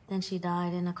 Then she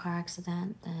died in a car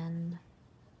accident, and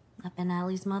I've been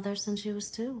Allie's mother since she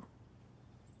was 2.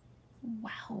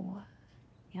 Wow.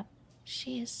 Yep.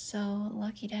 She is so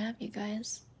lucky to have you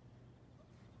guys.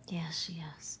 Yeah, she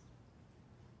is.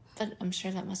 But I'm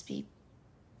sure that must be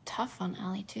tough on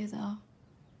Allie too, though.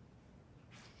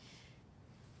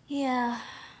 Yeah.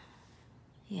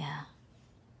 Yeah.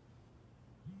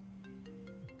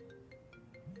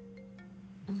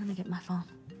 I'm gonna get my phone.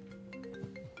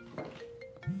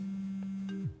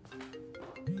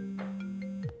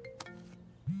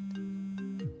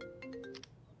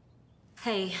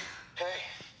 Hey. Hey,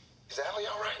 is Allie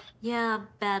all right? Yeah,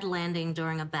 bad landing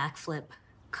during a backflip.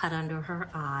 Cut under her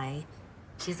eye.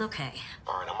 She's okay.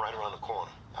 All right, I'm right around the corner.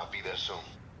 I'll be there soon.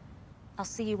 I'll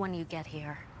see you when you get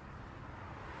here.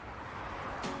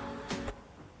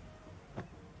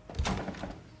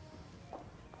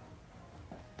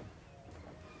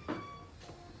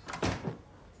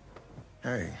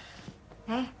 Hey.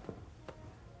 Hey.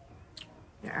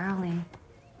 You're early.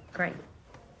 Great.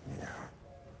 Yeah.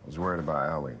 I was worried about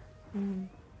Ellie.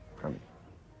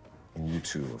 And you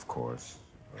too, of course.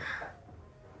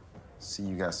 See,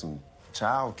 you got some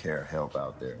childcare help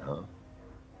out there, huh?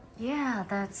 Yeah,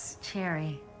 that's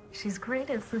Cherry. She's great,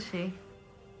 isn't she?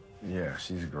 Yeah,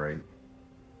 she's great.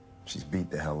 She's beat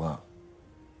the hell up.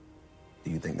 Do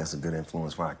you think that's a good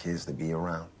influence for our kids to be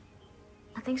around?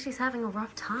 I think she's having a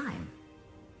rough time.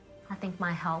 I think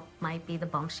my help might be the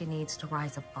bump she needs to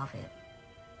rise above it.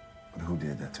 But who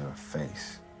did that to her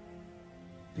face?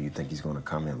 Do you think he's gonna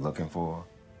come in looking for her?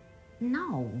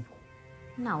 No.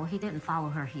 No, he didn't follow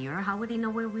her here. How would he know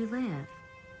where we live?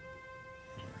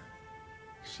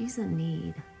 She's in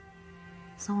need.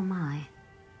 So am I.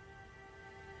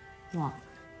 Walt,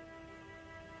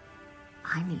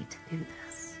 I need to do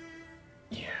this.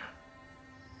 Yeah.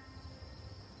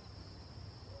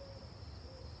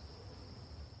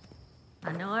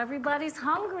 I know everybody's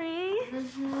hungry.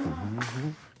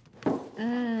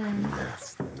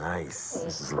 That's nice.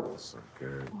 This is looking so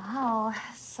good. Wow,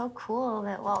 so cool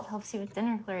that Walt helps you with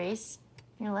dinner, Clarice.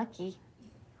 You're lucky.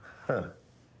 Huh.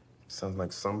 Sounds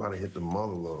like somebody hit the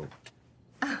mother load.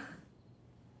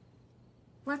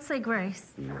 Let's say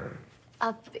grace.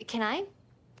 Yeah. Can I?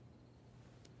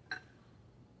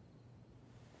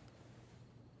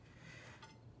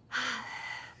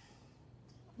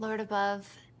 Lord above,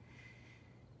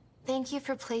 thank you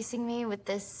for placing me with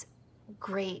this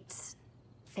great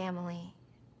family.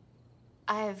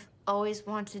 I've always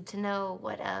wanted to know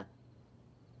what a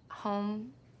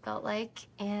home felt like,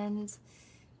 and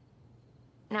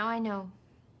now I know.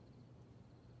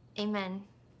 Amen.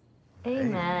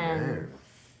 Amen.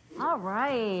 All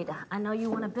right. I know you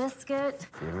want a biscuit.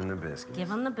 Give him the biscuit. Give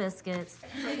him the biscuits.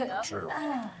 True.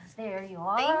 There you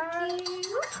are. Thank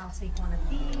you. I'll take one of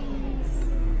these.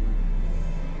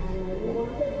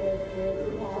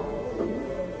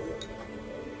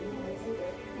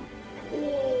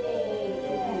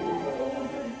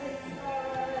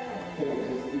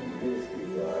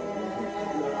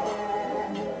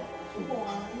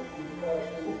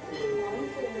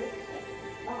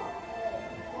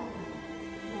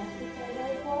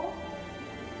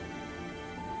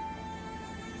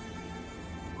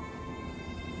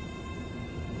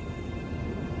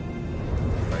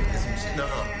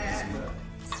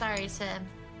 Sorry to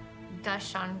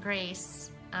gush on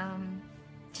Grace.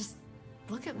 Just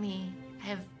look at me. I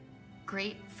have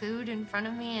great food in front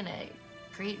of me and a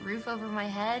great roof over my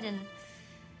head, and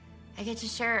I get to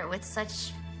share it with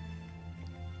such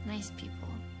nice people.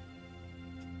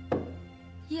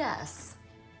 Yes.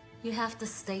 You have to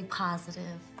stay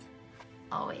positive.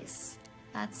 Always.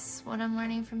 That's what I'm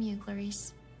learning from you,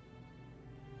 Clarice.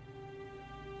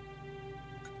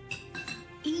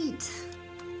 Eat.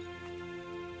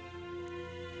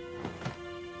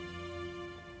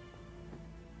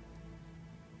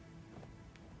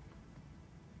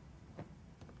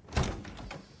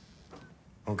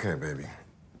 Okay, baby.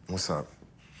 What's up?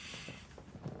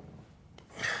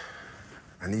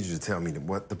 I need you to tell me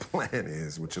what the plan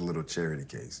is with your little charity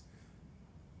case.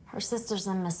 Her sister's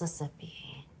in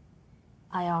Mississippi.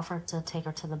 I offered to take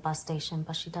her to the bus station,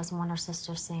 but she doesn't want her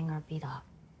sister seeing her beat up.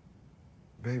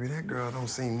 Baby, that girl don't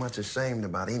seem much ashamed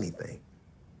about anything.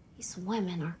 These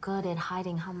women are good at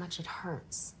hiding how much it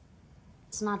hurts.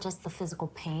 It's not just the physical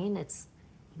pain, it's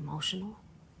emotional,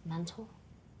 mental.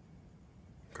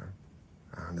 Okay,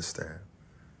 I understand.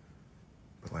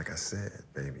 But like I said,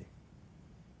 baby,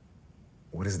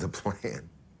 what is the plan?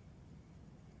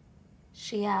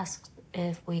 She asked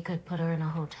if we could put her in a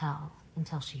hotel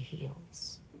until she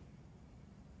heals.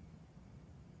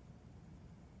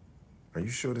 Are you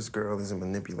sure this girl isn't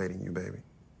manipulating you, baby?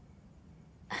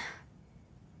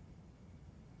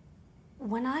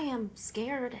 When I am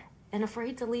scared and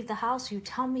afraid to leave the house, you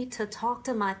tell me to talk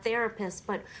to my therapist,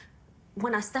 but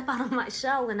when I step out of my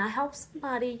shell and I help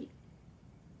somebody,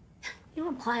 you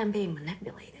imply I'm being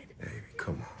manipulated. Baby,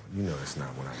 come on. You know that's not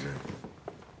what I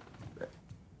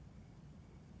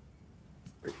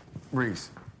meant. Reese.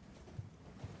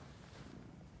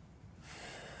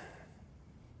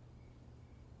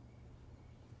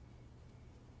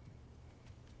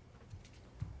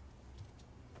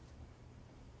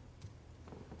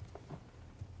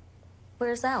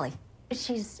 Where's Allie?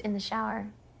 She's in the shower.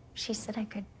 She said I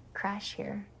could crash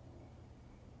here.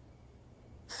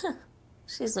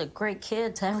 She's a great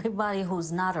kid to everybody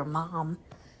who's not her mom.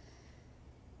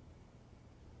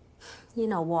 You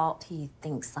know, Walt, he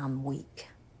thinks I'm weak.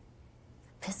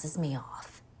 It pisses me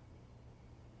off.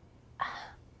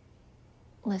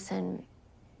 Listen,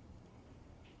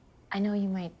 I know you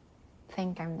might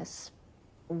think I'm this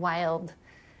wild,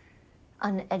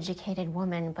 uneducated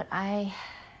woman, but I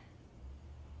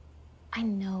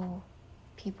know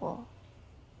people.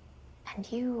 And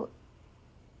you've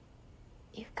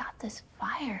got this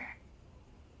fire,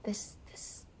 this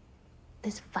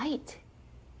fight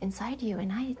inside you,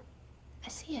 and I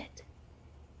see it.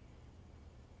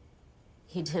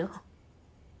 You do?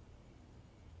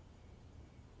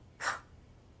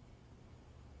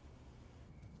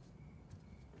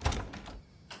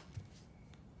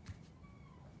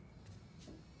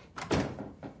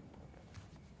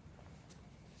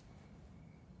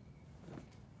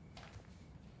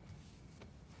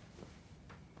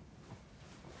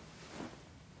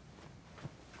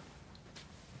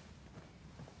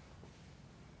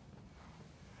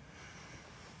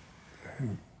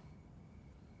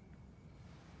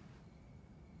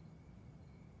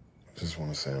 I just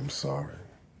want to say I'm sorry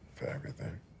for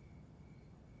everything.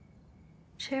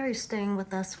 Cherry's staying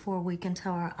with us for a week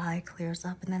until her eye clears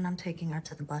up, and then I'm taking her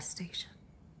to the bus station.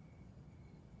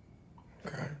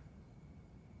 Okay.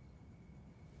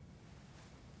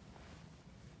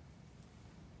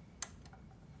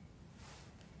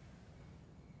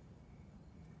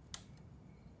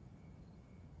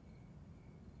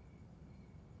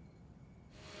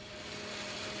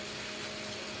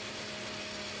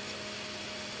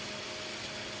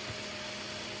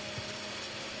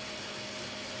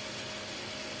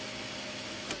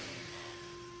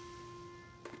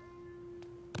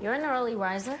 You're an early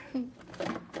riser.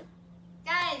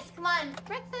 Guys, come on,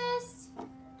 breakfast.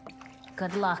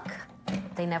 Good luck.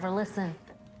 They never listen.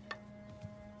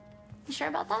 You sure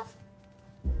about that?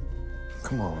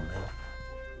 Come on, man.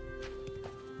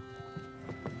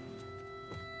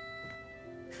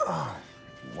 Oh,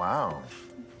 wow.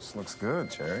 This looks good,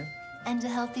 Cherry. And a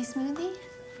healthy smoothie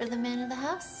for the man of the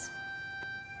house?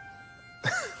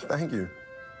 Thank you.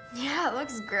 Yeah, it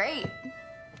looks great.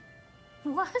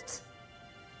 What?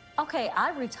 Okay,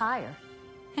 I retire.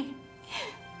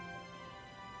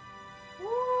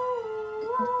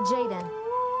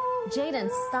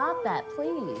 Jaden, stop that,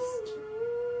 please.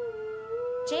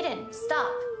 Jaden,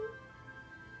 stop.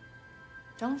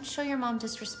 Don't show your mom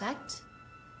disrespect.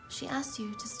 She asked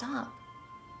you to stop.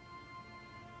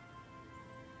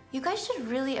 You guys should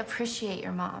really appreciate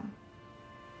your mom.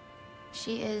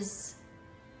 She is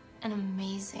an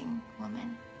amazing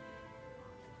woman.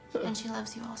 And she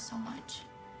loves you all so much.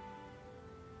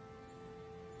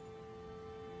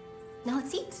 Now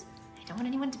let's eat. I don't want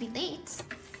anyone to be late.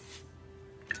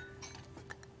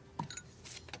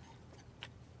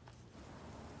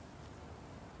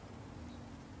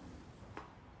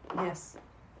 Yes.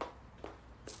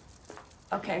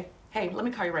 Okay. Hey, let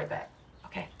me call you right back.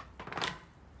 Okay.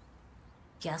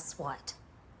 Guess what?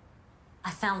 I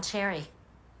found Cherry.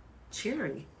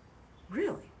 Cherry?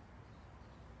 Really?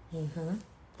 Mm-hmm.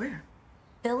 Where?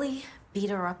 Billy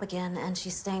beat her up again, and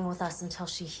she's staying with us until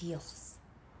she heals.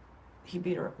 He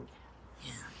beat her up again?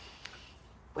 Yeah.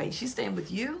 Wait, she's staying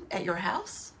with you at your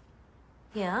house?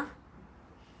 Yeah?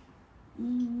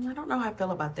 I don't know how I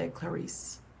feel about that,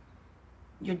 Clarice.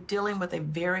 You're dealing with a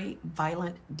very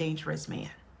violent, dangerous man.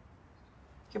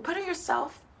 You're putting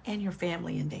yourself and your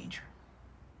family in danger.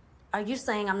 Are you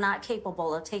saying I'm not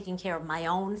capable of taking care of my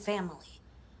own family?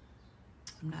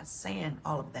 I'm not saying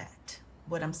all of that.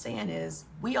 What I'm saying is,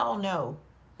 we all know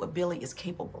what Billy is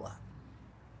capable of.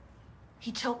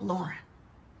 He choked Lauren.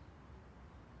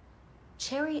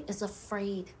 Cherry is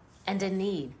afraid and in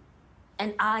need,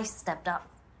 and I stepped up.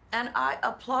 And I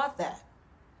applaud that.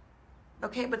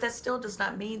 Okay, but that still does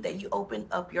not mean that you open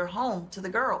up your home to the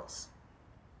girls.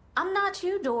 I'm not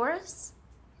you, Doris.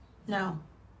 No,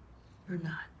 you're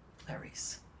not,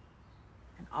 Clarice.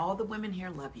 And all the women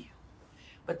here love you.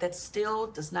 But that still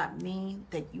does not mean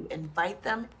that you invite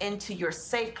them into your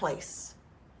safe place.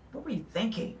 What were you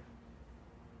thinking?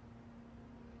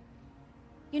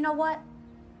 You know what?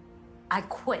 I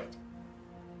quit.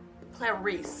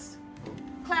 Clarice.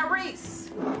 Clarice!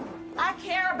 I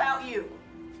care about you.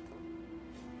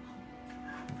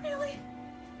 Really?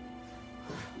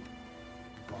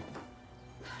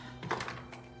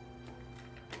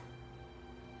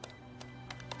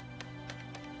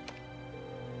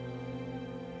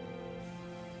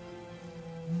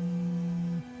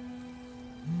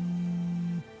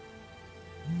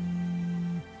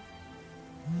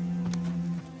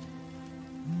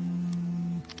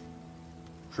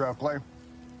 Sheriff Clay?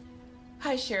 Hi,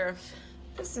 Hi, Sheriff.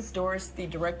 This is Doris, the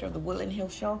director of the Woodland Hill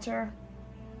Shelter.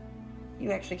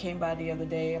 You actually came by the other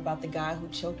day about the guy who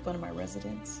choked one of my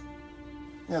residents.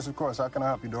 Yes, of course. How can I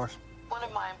help you, Doris? One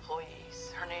of my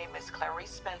employees, her name is Clarice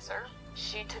Spencer.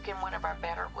 She took in one of our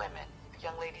battered women. The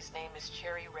young lady's name is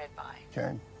Cherry Redvine.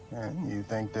 Okay. And you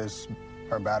think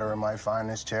her batterer might find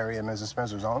this Cherry at Mrs.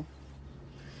 Spencer's home?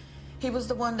 He was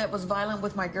the one that was violent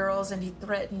with my girls, and he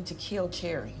threatened to kill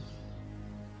Cherry.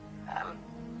 I'm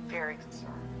very concerned.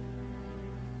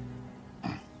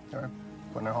 All right.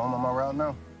 Putting her home on my route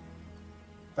now.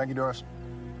 Thank you, Doris.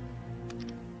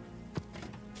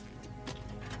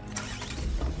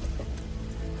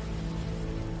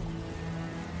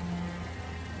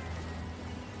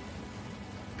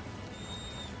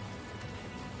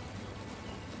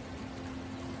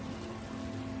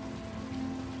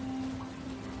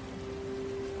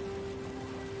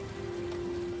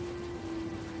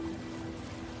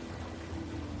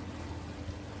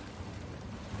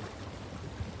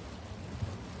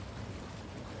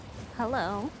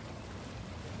 Hello.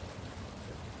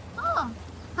 Oh,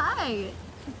 hi.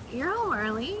 You're home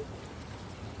early.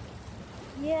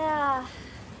 Yeah.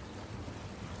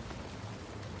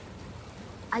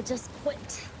 I just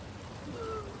quit.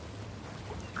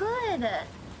 Good.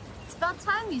 It's about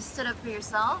time you stood up for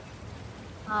yourself.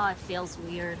 Oh, it feels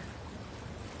weird.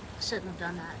 I shouldn't have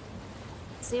done that.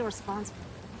 It's irresponsible.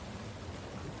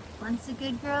 Once a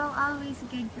good girl, always a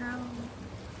good girl.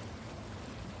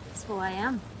 That's who I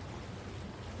am.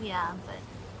 Yeah, but...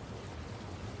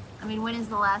 I mean, when is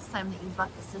the last time that you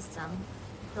bucked the system?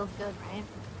 Feels good, right?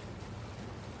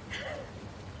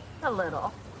 A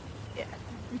little. Yeah.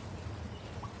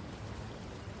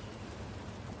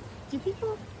 Do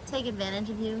people take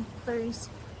advantage of you, Clarice?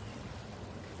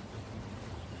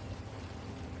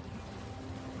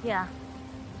 Yeah.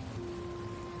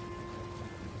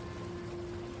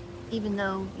 Even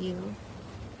though you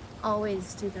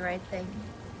always do the right thing.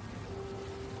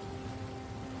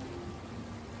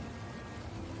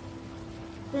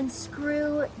 Then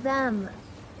screw them.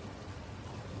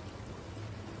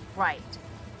 Right.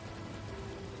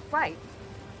 Right.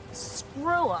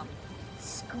 Screw them.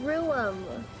 Screw them.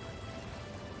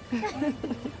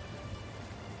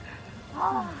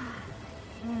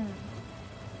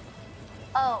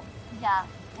 Oh, yeah.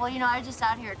 Well, you know, I was just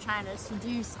out here trying to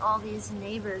seduce all these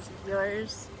neighbors of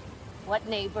yours. What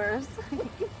neighbors?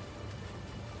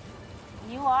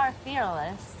 You are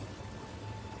fearless.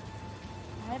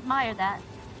 I admire that.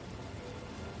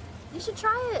 You should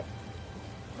try it.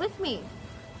 With me.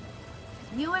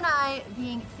 You and I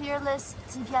being fearless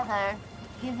together,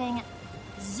 giving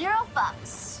 0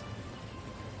 fucks.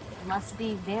 It must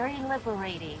be very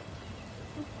liberating.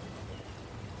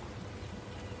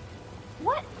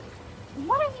 What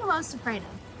are you most afraid of?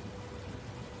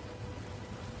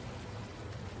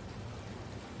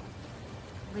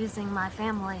 Losing my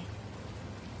family.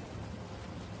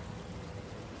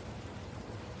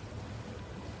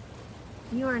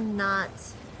 You are not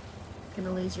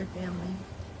gonna lose your family.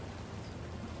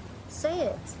 Say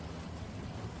it.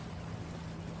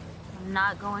 I'm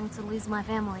not going to lose my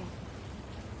family.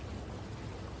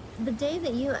 The day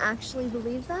that you actually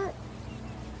believe that,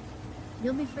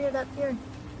 you'll be free of that fear.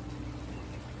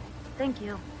 Thank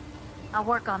you. I'll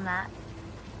work on that.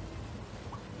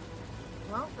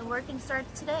 Well, the working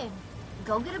starts today.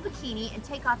 Go get a bikini and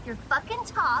take off your fucking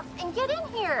top and get in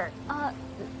here.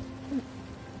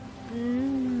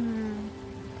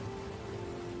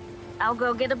 I'll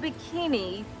go get a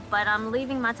bikini, but I'm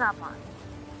leaving my top on.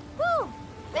 Woo!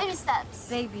 Baby steps.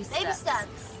 Baby steps. Baby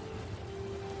steps.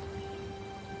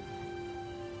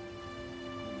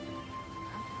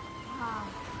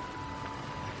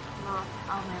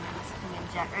 Oh man, I'm just gonna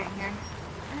jet right here.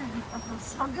 That feels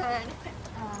so good.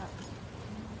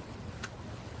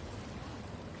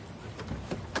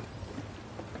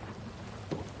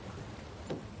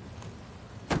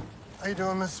 How you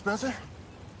doing, Mrs. Spencer?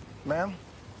 Ma'am?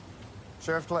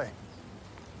 Sheriff Clay.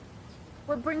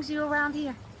 What brings you around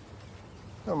here?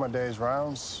 Doing my day's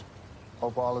rounds.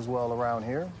 Hope all is well around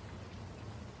here.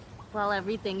 Well,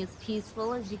 everything is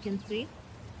peaceful, as you can see.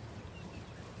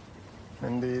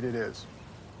 Indeed it is.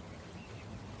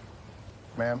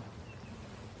 Ma'am,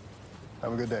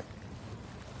 have a good day.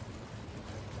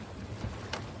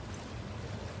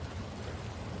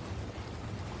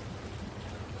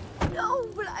 No,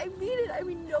 but I mean it. I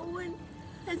mean, no one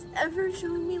has ever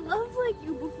shown me love like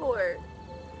you before.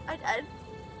 I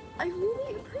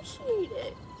really appreciate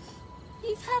it.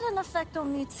 You've had an effect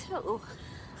on me, too.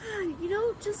 You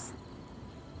know, just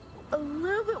a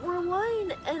little bit more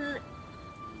wine, and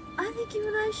I think you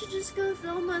and I should just go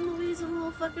Thelma and Louise in the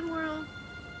whole fucking world.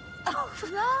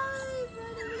 Right.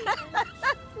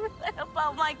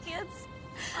 About my kids?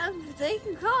 They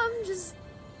can come, just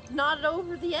not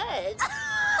over the edge.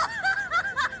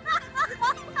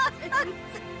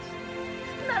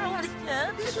 Not over the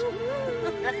edge.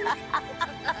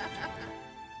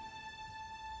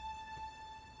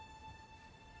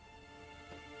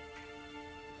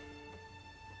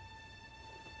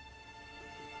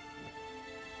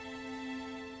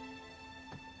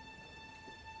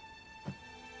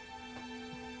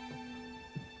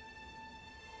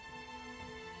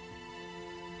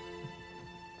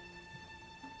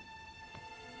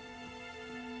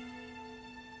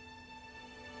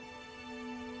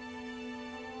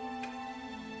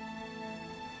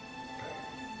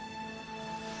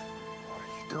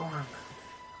 Doing?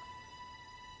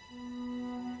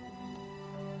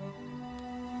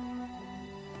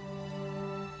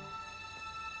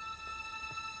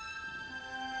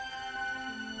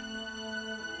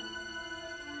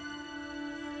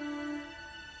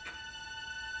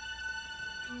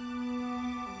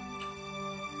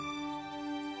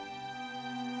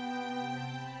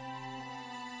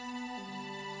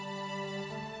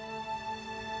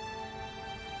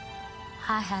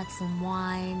 I had some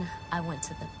wine. I went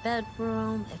to the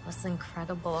bedroom. It was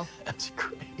incredible. That's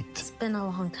great. It's been a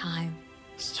long time.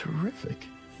 It's terrific.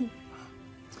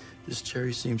 This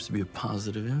Cherry seems to be a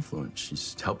positive influence.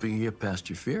 She's helping you get past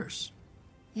your fears.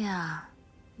 Yeah.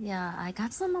 Yeah, I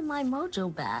got some of my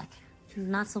mojo back.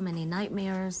 Not so many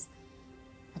nightmares.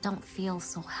 I don't feel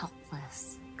so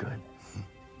helpless. Good.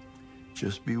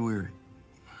 Just be weary,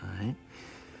 all right?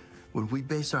 When we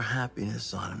base our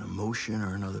happiness on an emotion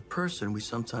or another person, we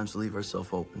sometimes leave ourselves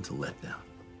open to letdown.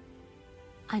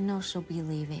 I know she'll be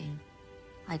leaving.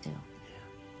 I do.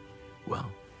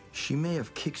 Well, she may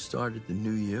have kick-started the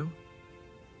new you,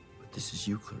 but this is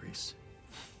you, Clarice.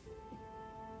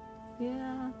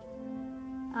 Yeah.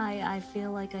 I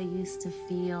feel like I used to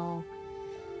feel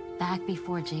back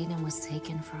before Jaden was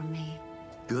taken from me.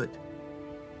 Good.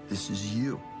 This is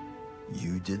you.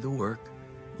 You did the work.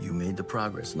 You made the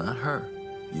progress, not her.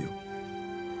 You.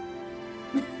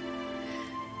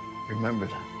 Remember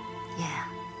that. Yeah.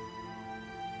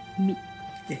 Me.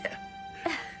 Yeah.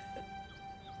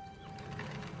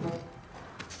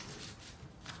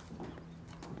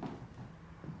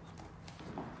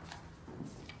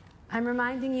 I'm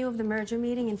reminding you of the merger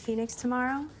meeting in Phoenix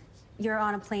tomorrow. You're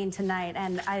on a plane tonight,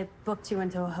 and I booked you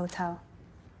into a hotel.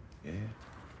 Yeah.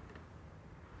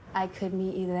 I could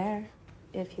meet you there,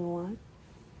 if you want.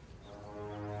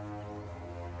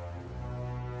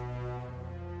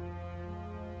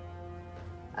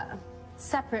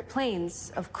 Separate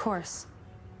planes, of course.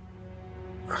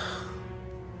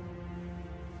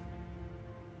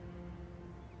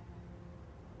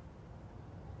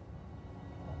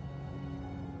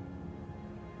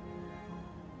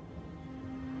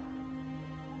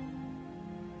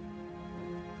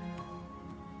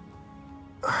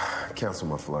 Cancel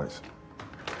my flights.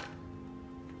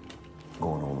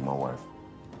 Going home with my wife.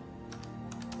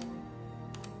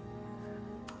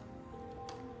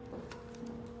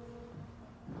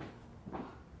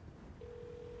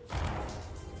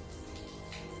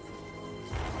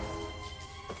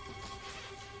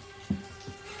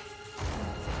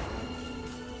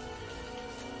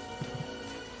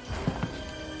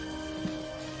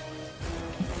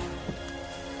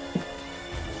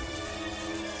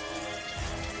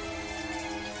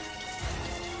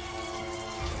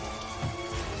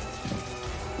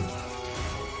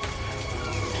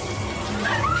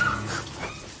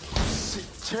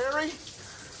 Terry?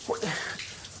 What?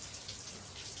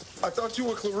 I thought you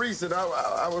were Clarice, and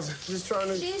I was just trying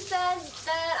to... She said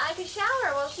that I could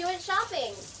shower while she went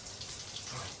shopping.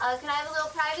 Can I have a little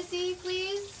privacy,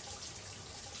 please?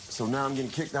 So now I'm getting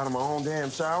kicked out of my own damn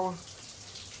shower?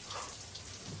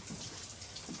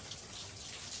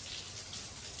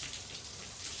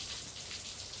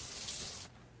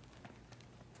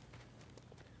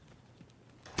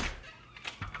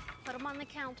 Put them on the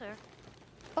counter.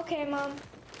 Okay, Mom.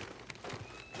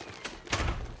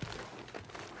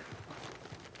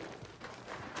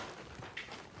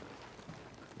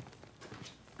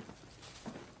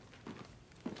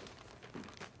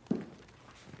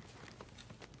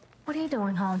 What are you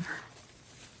doing home?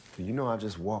 You know I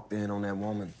just walked in on that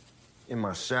woman in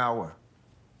my shower.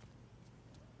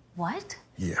 What?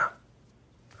 Yeah.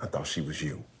 I thought she was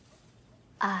you.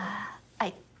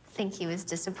 I think he was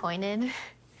disappointed.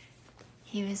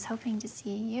 He was hoping to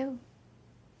see you.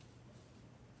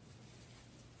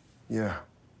 Yeah.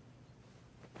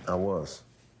 I was.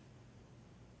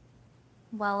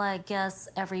 Well, I guess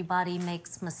everybody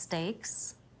makes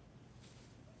mistakes.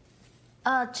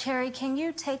 Cherry, can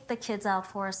you take the kids out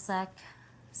for a sec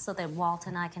so that Walt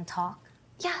and I can talk?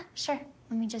 Yeah, sure.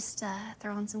 Let me just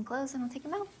throw on some clothes and I'll take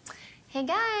them out. Hey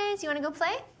guys, you wanna go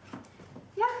play?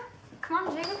 Yeah, come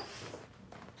on, Jacob.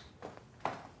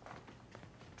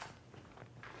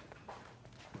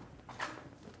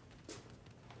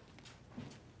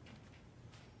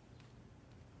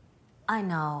 I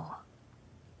know.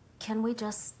 Can we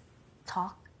just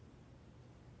talk?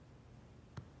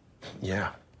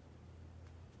 Yeah.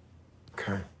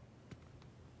 Okay.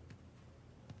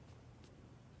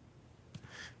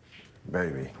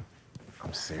 Baby,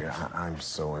 I'm serious. I'm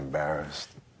so embarrassed.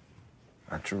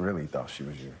 I really thought she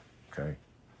was you, okay?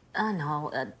 I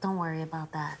know. Don't worry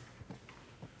about that.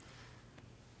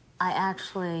 I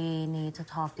actually need to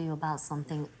talk to you about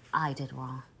something I did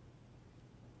wrong.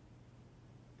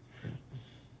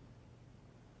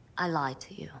 I lied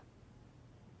to you.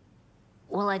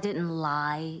 Well, I didn't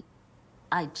lie.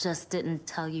 I just didn't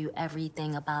tell you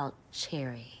everything about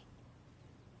Cherry.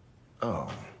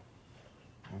 Oh.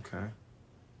 Okay.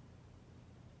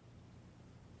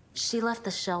 She left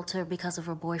the shelter because of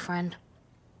her boyfriend.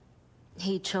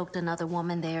 He choked another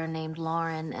woman there named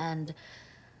Lauren, and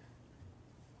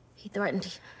he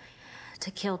threatened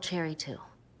to kill Cherry, too.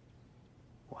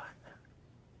 What?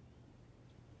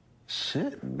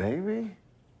 Shit, baby.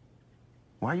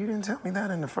 Why you didn't tell me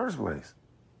that in the first place?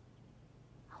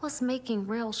 I was making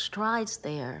real strides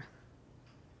there.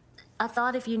 I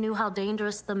thought if you knew how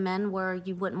dangerous the men were,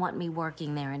 you wouldn't want me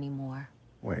working there anymore.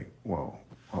 Wait, whoa,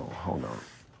 hold on.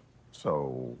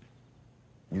 So,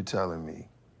 you telling me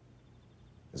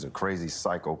there's a crazy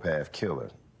psychopath killer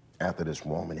after this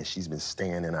woman and she's been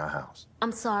staying in our house?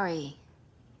 I'm sorry.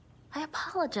 I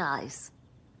apologize.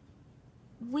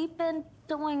 We've been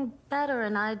doing better,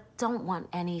 and I don't want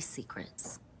any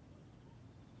secrets.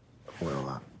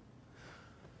 Well,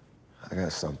 I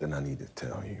got something I need to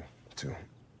tell you, too.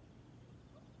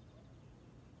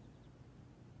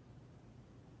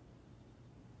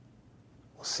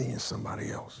 I'm seeing somebody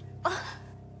else.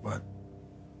 But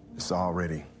it's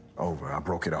already over. I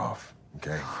broke it off,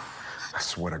 okay? I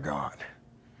swear to God.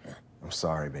 I'm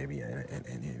sorry, baby, and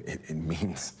it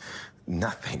means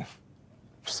nothing.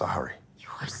 I'm sorry.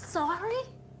 You're sorry?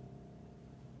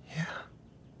 Yeah.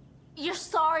 You're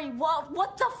sorry, Walt?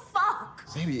 What the fuck?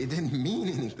 Baby, it didn't mean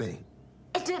anything.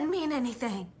 It didn't mean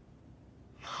anything.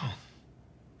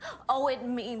 Oh, it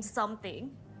means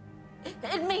something.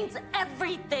 It means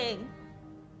everything.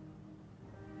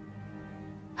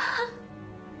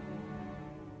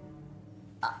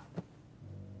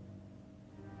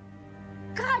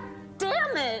 God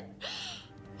damn it!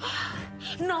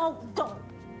 No, don't.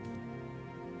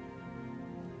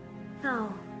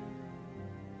 No.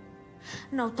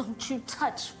 No, don't you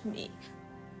touch me.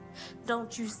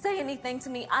 Don't you say anything to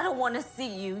me. I don't want to see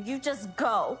you. You just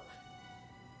go.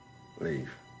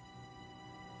 Leave.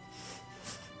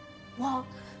 Well,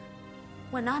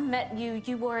 when I met you,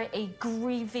 you were a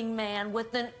grieving man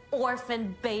with an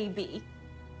orphan baby.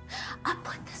 I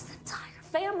put this entire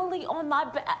family on my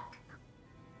back.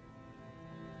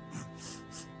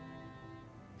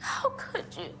 How could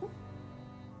you?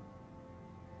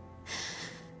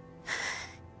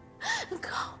 Go.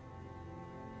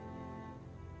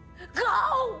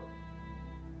 Go!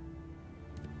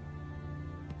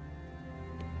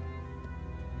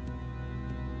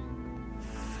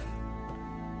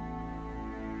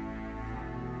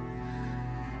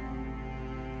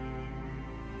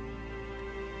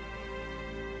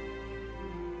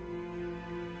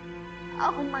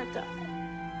 Oh my God.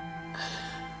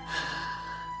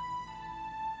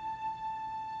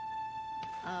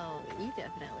 Oh, you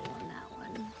definitely won that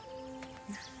one.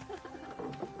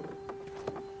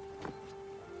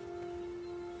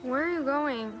 Where are you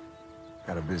going?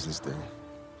 Got a business thing.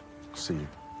 See you.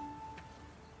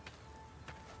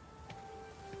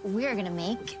 We're gonna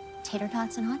make tater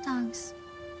tots and hot dogs.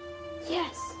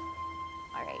 Yes.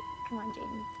 All right, come on,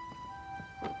 Jaden.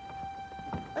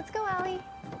 Let's go, Allie.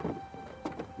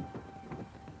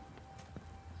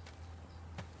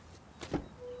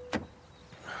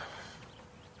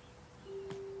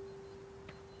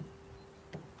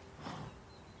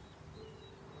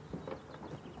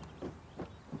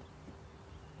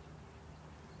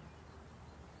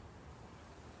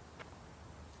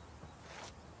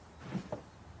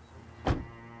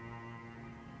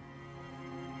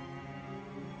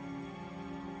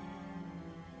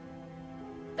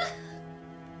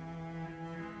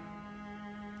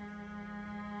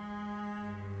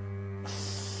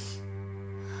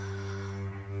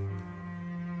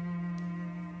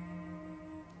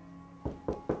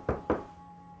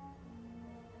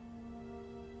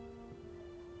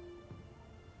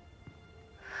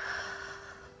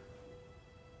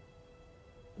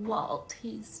 Walt,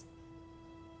 he's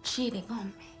cheating on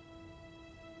me.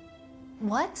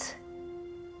 What?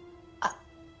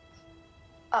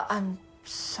 I'm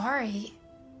sorry.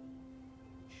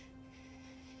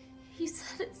 He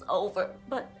said it's over,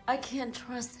 but I can't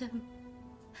trust him.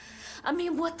 I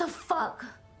mean, what the fuck?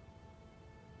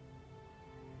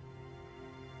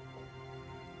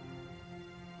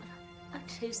 I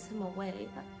chased him away.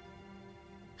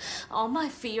 All my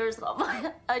fears,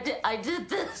 I did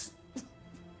this.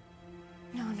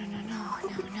 No.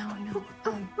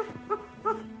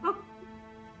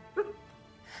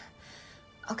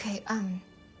 Okay,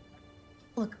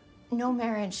 look, no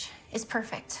marriage is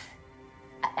perfect.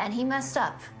 And he messed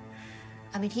up.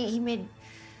 I mean, he made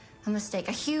a mistake,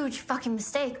 a huge fucking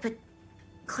mistake, but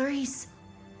Clarice,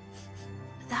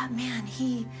 that man,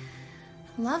 he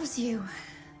loves you.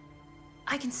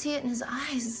 I can see it in his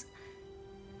eyes.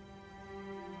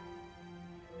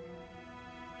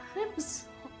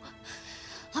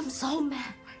 I'm so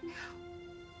mad right now.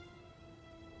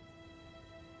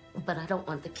 But I don't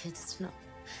want the kids to know.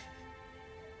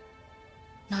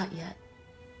 Not yet.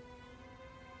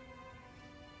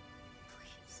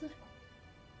 Please.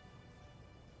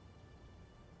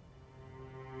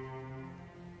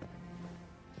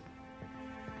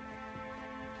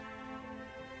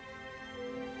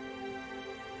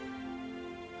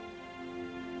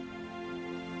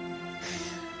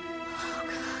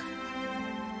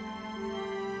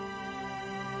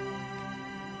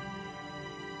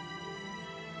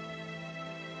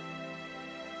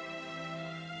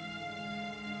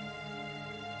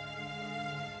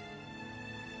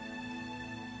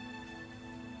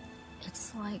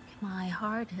 It's like my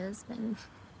heart has been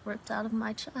ripped out of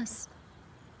my chest.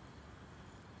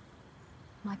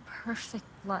 My perfect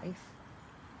life.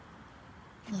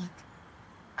 Look,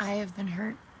 I have been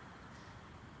hurt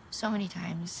so many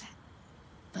times,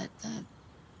 but the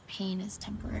pain is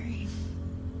temporary.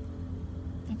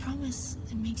 I promise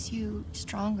it makes you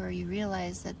stronger. You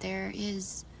realize that there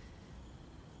is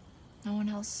no one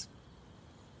else.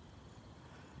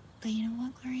 But you know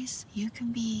what, Clarice? You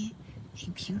can be a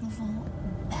beautiful,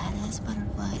 badass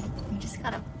butterfly. You just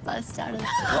gotta bust out of the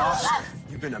Ross,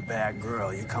 you've been a bad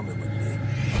girl. You're coming with me.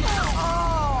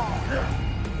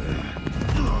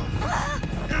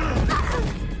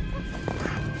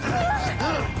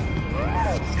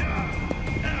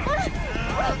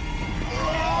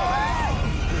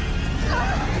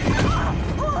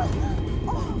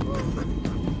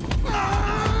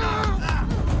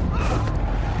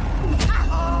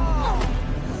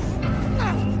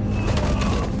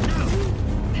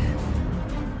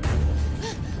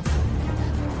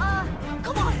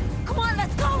 Come on,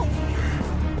 let's go!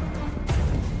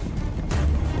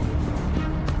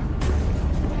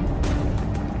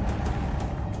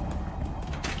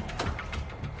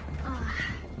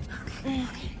 Okay.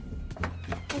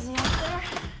 Is he up there?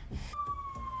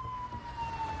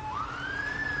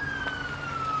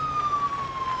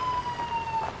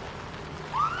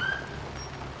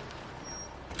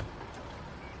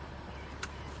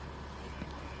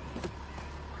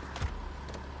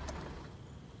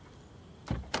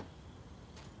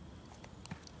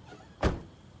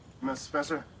 Miss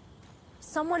Spencer,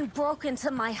 Someone broke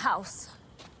into my house.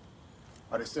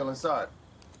 are they still inside?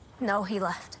 No, he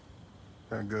left.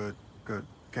 Okay, good.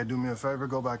 Okay, do me a favor,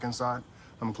 go back inside.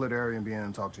 I'm gonna clear the area and be in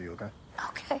and talk to you, okay?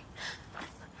 Okay.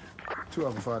 2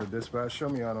 Alpha 5 to dispatch. Show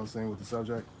me out on scene with the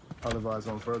subject. I'll advise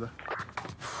on further.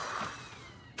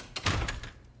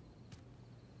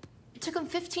 It took him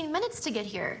 15 minutes to get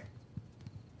here.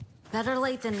 Better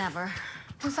late than never.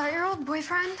 Was that your old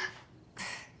boyfriend?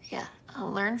 Yeah,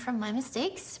 I'll learn from my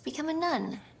mistakes, become a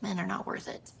nun. Men are not worth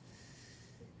it.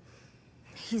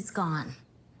 He's gone.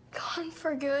 Gone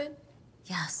for good?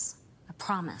 Yes, I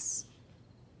promise.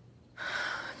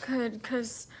 Good,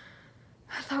 because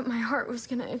I thought my heart was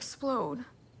gonna explode.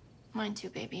 Mine too,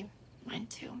 baby. Mine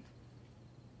too.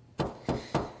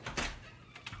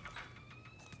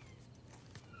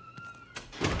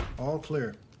 All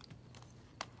clear.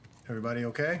 Everybody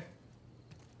okay?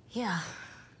 Yeah.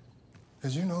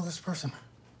 Did you know this person?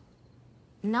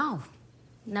 No.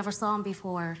 Never saw him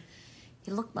before.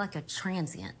 He looked like a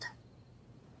transient.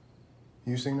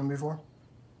 You seen him before?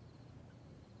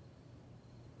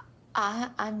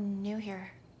 I'm new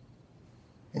here.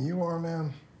 And you are,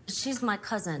 ma'am? She's my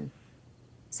cousin,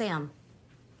 Sam,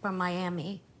 from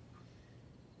Miami.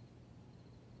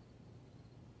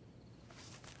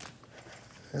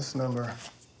 This number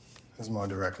is my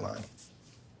direct line.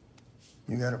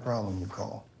 You got a problem, you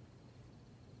call.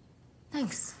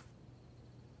 Thanks.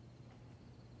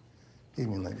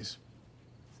 Evening, ladies.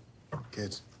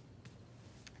 Kids.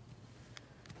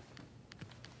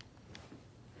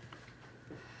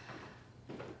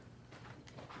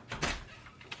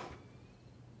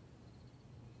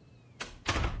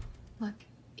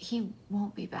 He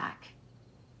won't be back.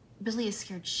 Billy is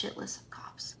scared shitless of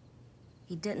cops.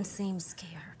 He didn't seem scared.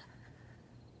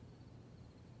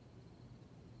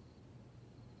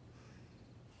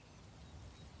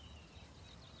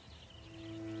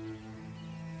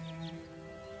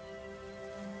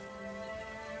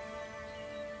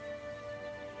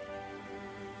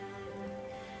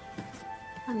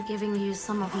 I'm giving you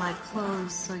some of my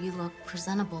clothes so you look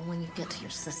presentable when you get to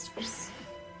your sister's.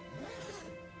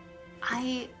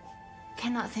 I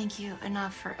cannot thank you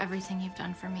enough for everything you've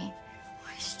done for me.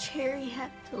 Why's Cherry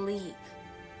have to leave?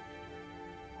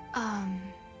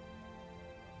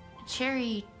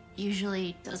 Cherry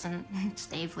usually doesn't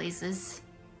stay places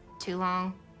too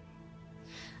long.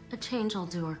 A change will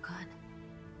do her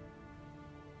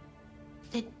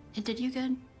good. It did you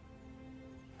good,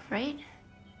 right?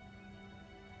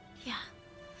 Yeah.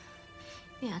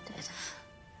 Yeah, it did.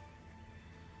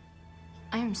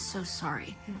 I am so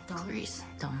sorry, Clarice.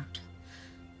 Don't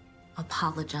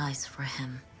apologize for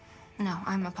him. No,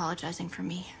 I'm apologizing for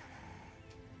me.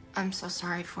 I'm so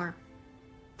sorry for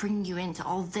bringing you into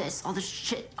all this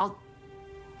shit, all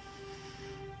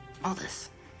this.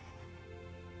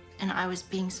 And I was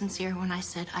being sincere when I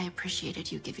said I appreciated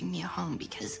you giving me a home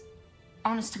because,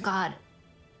 honest to God,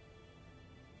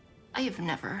 I have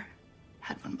never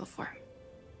had one before.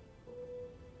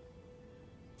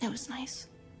 It was nice.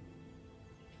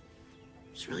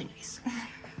 It was really nice.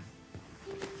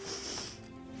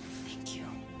 Thank you.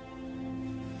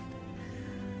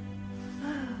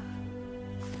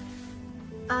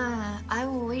 I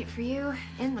will wait for you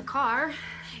in the car.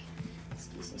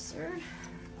 Excuse me, sir.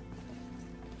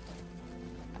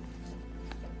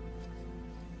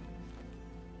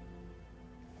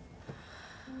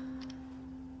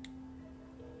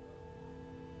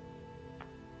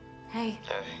 Hey,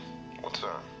 Hey, what's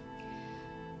up?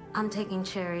 I'm taking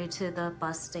Cherry to the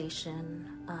bus station.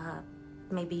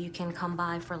 Maybe you can come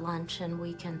by for lunch and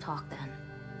we can talk then.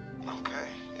 Okay,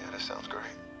 yeah, that sounds great.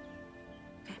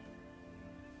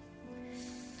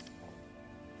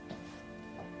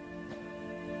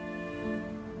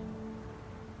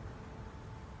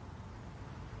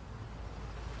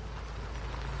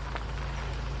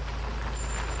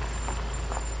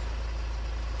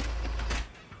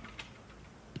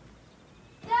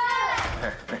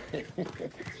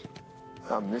 Okay.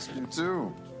 I missed you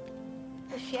too.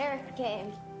 The sheriff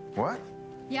came. What?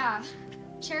 Yeah.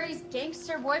 Cherry's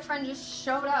gangster boyfriend just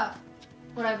showed up.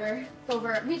 Whatever. It's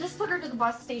over. We just took her to the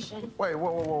bus station. Wait,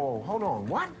 whoa. Hold on.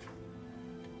 What?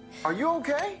 Are you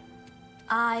okay?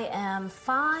 I am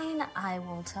fine. I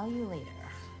will tell you later.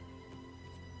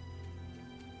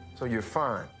 So you're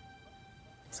fine?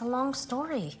 It's a long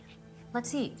story.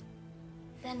 Let's eat.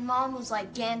 Then Mom was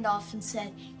like Gandalf and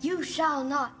said, "You shall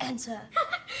not enter."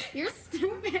 You're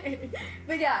stupid.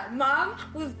 But yeah, Mom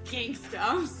was gangsta.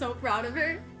 I'm so proud of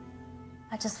her.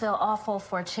 I just feel awful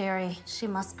for Cherry. She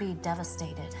must be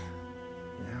devastated.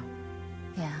 Yeah.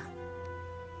 Yeah.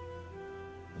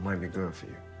 It might be good for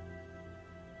you.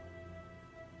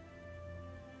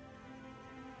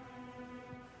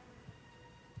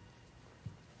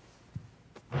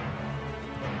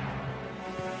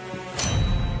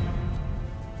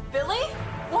 Billy?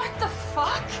 What the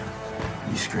fuck?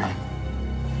 You scream,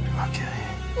 I'll kill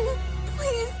you.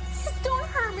 Please don't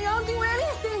hurt me. I'll do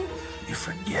anything. You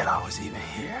forget I was even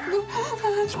here.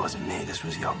 This wasn't me. This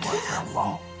was your boyfriend,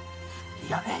 Walt. He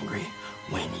got angry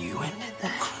when you ended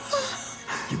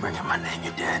that. You bring up my name,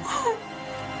 you're dead.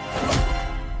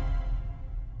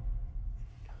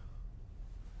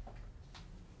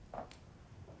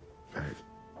 Hey.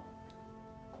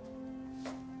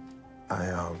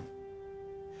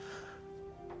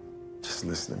 Just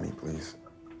listen to me, please.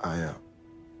 I'm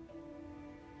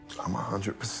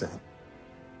 100%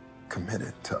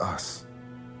 committed to us.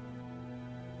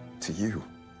 To you.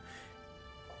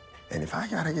 And if I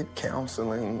gotta get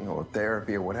counseling or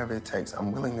therapy or whatever it takes,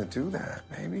 I'm willing to do that,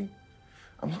 baby.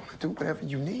 I'm willing to do whatever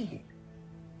you need.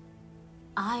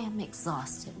 I am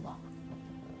exhausted, Walt.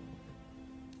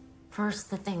 First,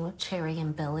 the thing with Cherry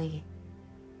and Billy,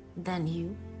 then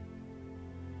you.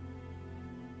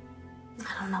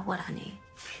 I don't know what I need.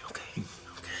 Okay,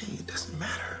 it doesn't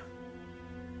matter.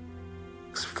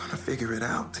 Because we're gonna figure it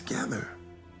out together.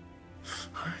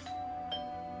 All right?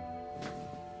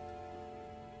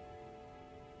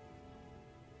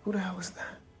 Who the hell is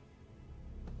that?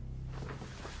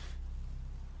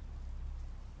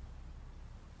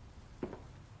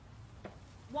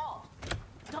 Walt,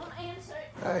 don't answer.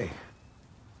 Hey,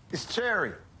 it's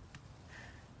Cherry.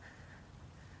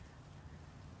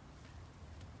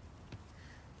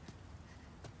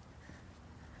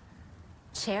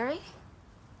 Cherry?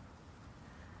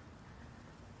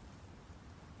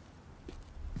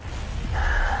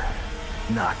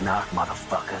 Knock, knock,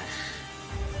 motherfuckers.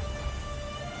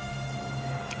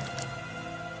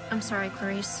 I'm sorry,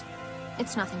 Clarice.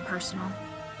 It's nothing personal.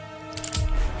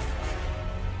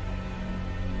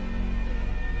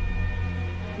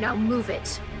 Now move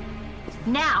it.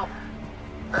 Now!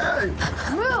 Hey!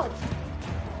 Move!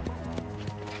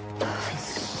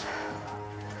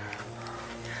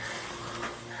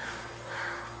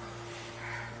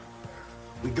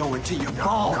 We going to your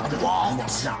ball, Walt.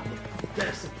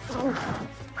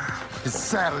 It's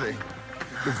Saturday.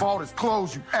 The vault is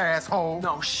closed, you asshole.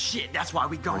 No shit, that's why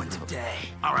we going today.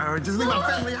 All right, just leave my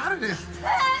family out of this.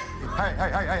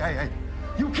 Hey.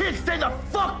 You kids stay the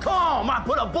fuck calm. I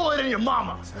put a bullet in your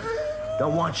mama.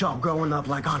 Don't want y'all growing up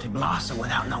like Auntie Blossom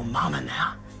without no mama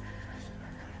now.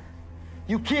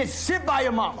 You kids sit by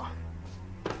your mama.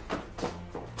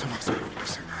 Come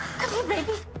on,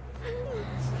 baby.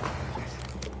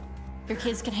 Your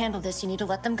kids can handle this. You need to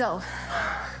let them go.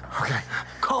 Okay.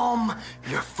 Calm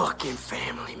your fucking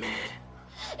family, man.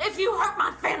 If you hurt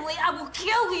my family, I will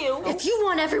kill you. If you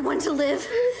want everyone to live,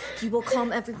 you will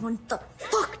calm everyone the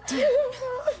fuck down.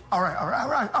 All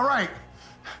right.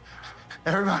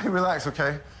 Everybody relax,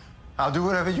 okay? I'll do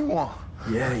whatever you want.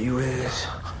 Yeah, you is.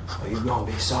 But you gonna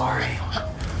be sorry.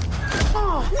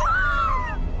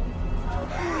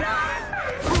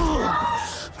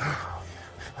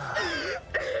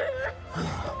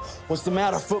 What's the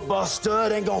matter, football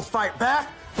stud? Ain't gonna fight back?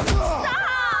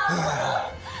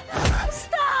 Stop!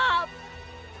 Stop!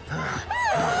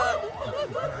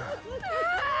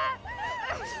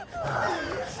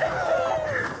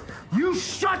 You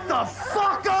shut the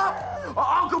fuck up, or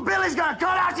Uncle Billy's gonna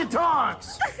cut out your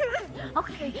tongues!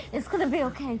 Okay, it's gonna be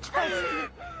okay. Trust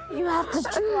me. You have to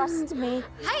trust me.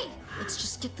 Hey, let's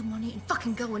just get the money and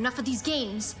fucking go. Enough of these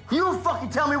games. You fucking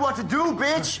tell me what to do,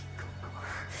 bitch!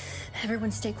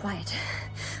 Everyone stay quiet,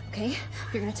 okay?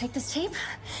 You're gonna take this tape,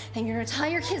 and you're gonna tie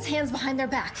your kids' hands behind their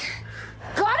back.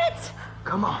 Got it?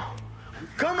 Come on.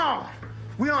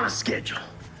 We on a schedule.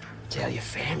 Tell your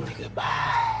family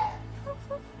goodbye.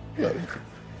 Look,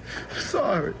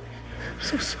 sorry.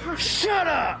 So sorry. Shut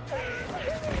up!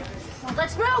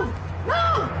 Let's move!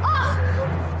 Move!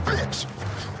 Oh! Bitch!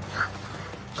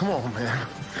 Come on, man.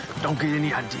 Don't get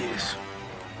any ideas.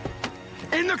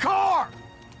 In the car!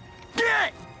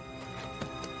 Get!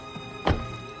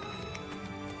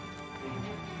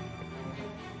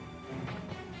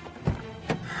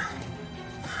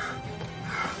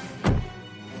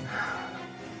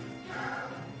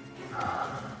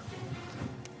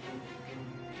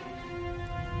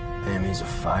 Emmy's a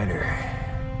fighter.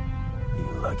 You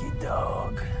lucky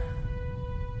dog.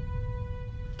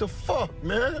 The fuck,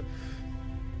 man?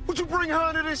 What you bring her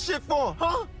into this shit for,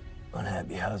 huh?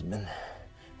 Unhappy husband,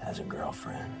 has a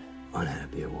girlfriend.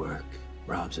 Unhappy at work,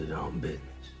 robs his own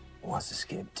business. Wants to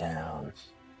skip town.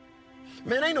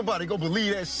 Man, ain't nobody gonna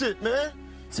believe that shit, man.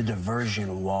 It's a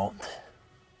diversion, Walt.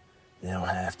 They don't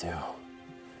have to.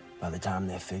 By the time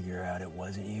they figure out it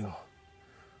wasn't you,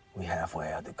 we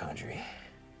halfway out the country.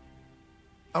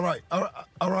 All right.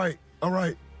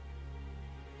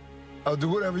 I'll do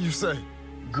whatever you say.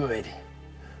 Good.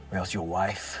 Or else your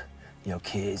wife, your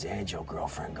kids, and your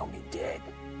girlfriend gonna be dead.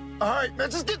 All right,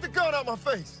 man, just get the gun out my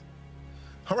face.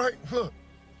 All right, look,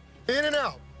 in and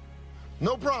out,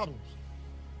 no problems.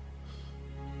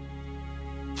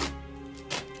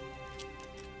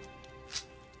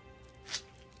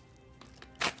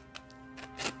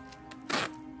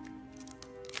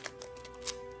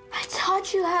 I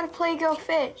taught you how to play Go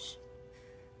Fish.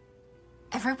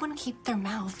 Everyone keep their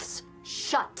mouths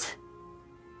shut.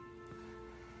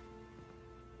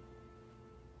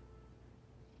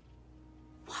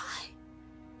 Why?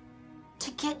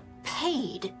 To get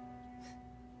paid.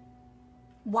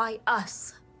 Why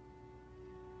us?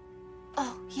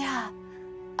 Oh, yeah.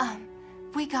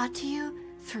 We got to you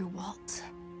through Walt.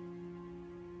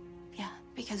 Yeah,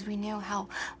 because we knew how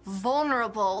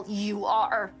vulnerable you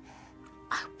are.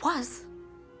 I was.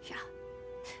 Yeah.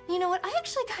 You know what? I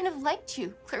actually kind of liked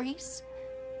you, Clarice.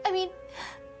 I mean,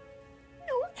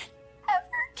 no one had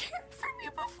ever cared for me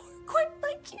before quite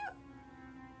like you.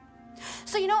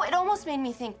 So, you know, it almost made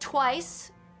me think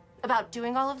twice about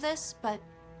doing all of this, but,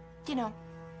 you know,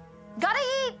 gotta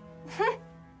eat!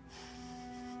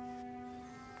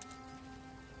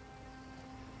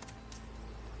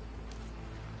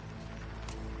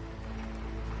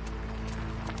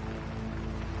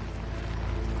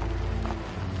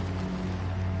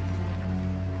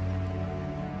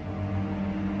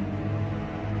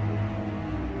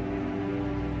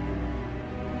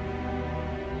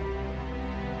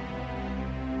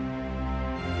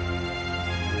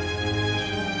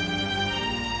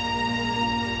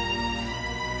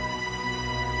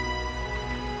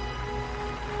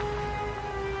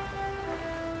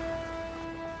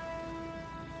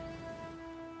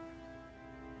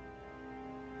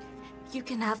 You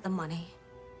can have the money.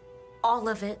 All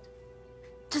of it.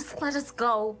 Just let us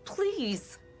go,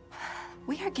 please.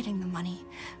 We are getting the money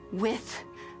with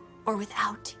or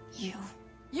without you.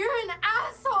 You're an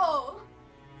asshole!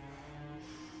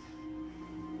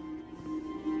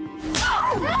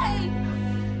 Hey!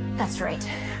 That's right.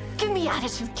 Give me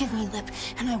attitude, give me lip,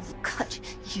 and I will cut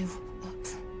you up.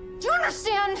 Do you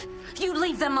understand? You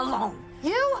leave them alone.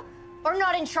 You are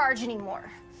not in charge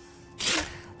anymore.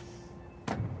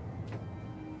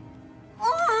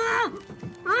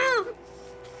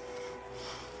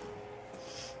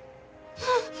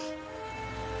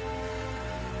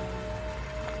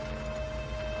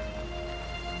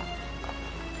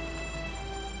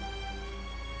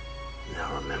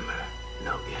 Now remember,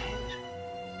 no games.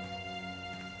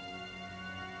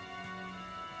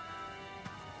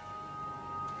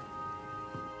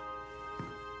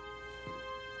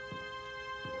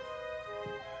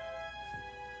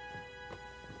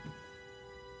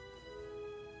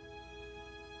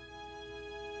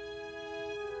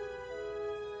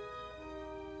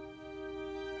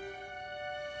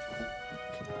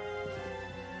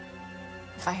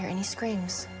 If I hear any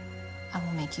screams, I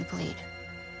will make you bleed.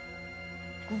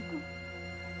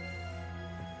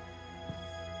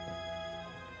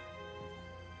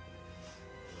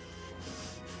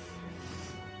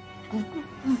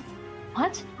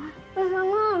 What?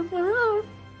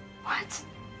 What?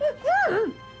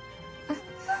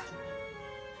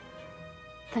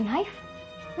 The knife?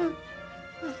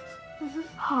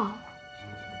 Oh.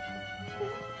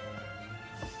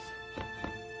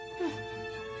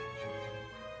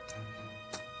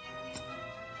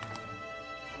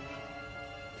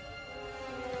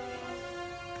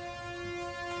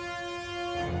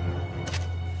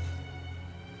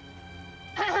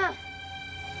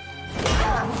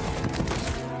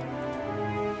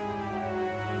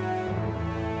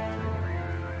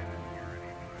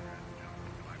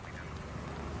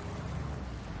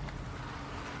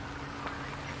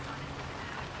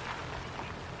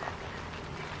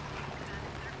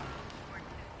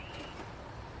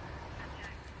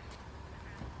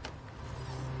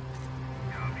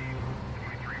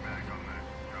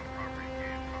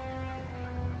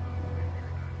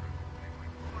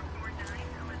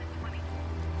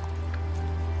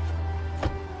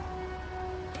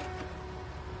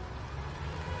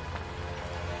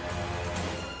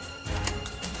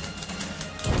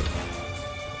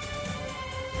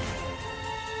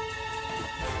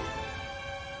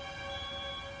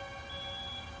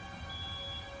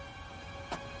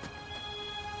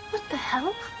 What the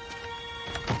hell?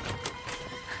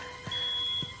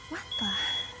 What the?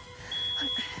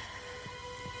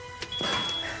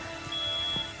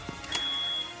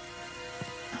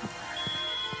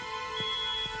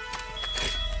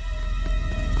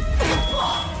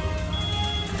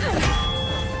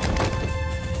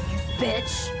 You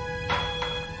bitch!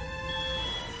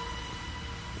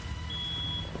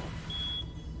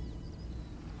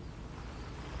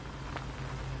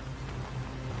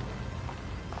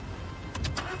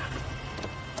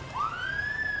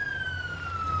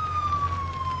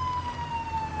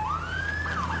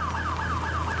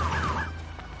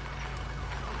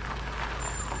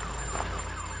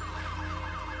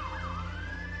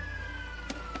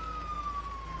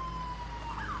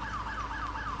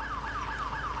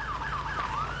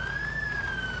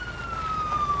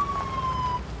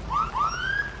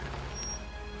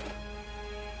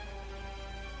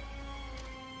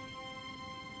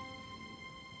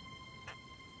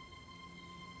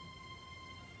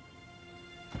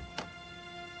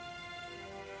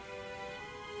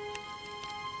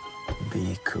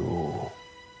 Be cool.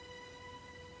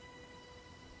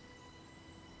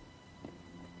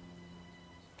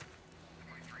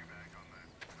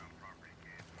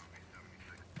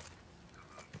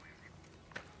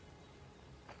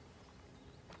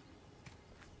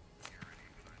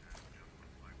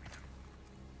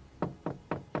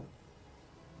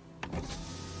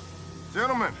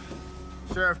 Gentlemen,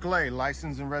 Sheriff Clay,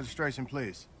 license and registration,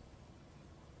 please.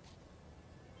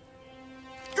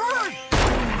 Good!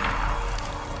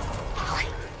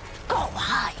 Go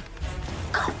high.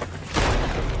 Go.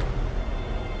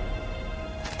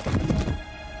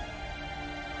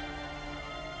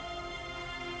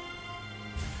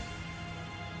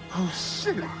 Oh,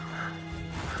 shit.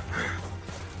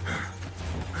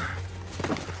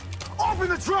 Open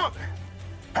the trunk!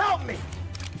 Help me!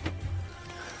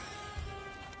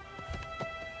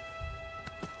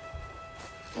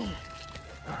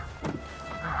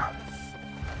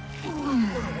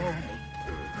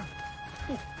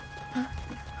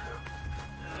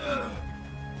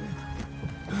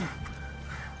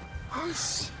 Oh,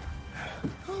 shit.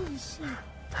 Oh, shit.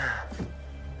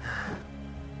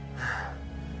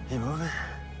 You moving?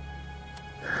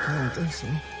 I don't think so.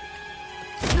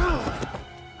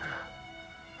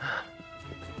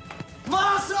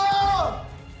 Marcel!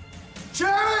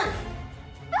 Cherry!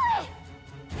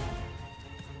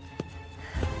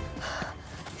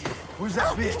 Where's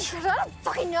that bitch? I don't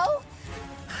fucking know.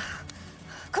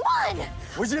 Come on!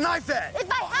 Where's your knife at? If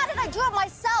I had it, I'd do it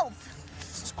myself.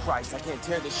 Jesus Christ, I can't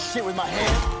tear this shit with my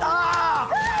hand.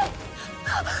 Ah!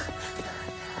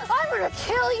 I'm gonna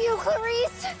kill you,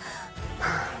 Clarice.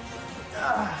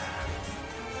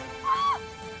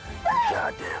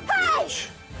 Goddamn Hey! bitch.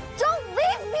 Don't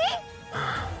leave me!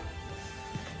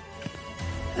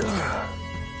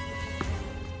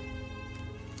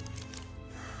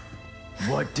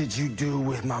 What did you do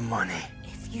with my money?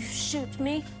 If you shoot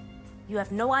me, you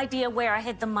have no idea where I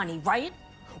hid the money, right?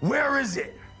 Where is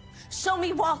it? Show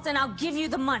me Walt and I'll give you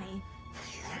the money.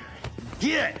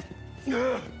 Get!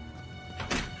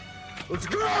 Let's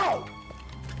go!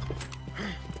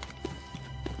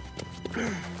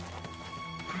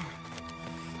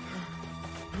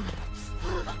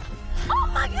 Oh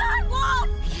my God, Walt!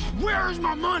 Where is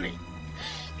my money?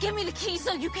 Give me the keys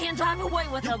so you can't drive away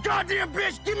with them. Goddamn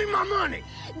bitch, give me my money!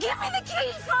 Give me the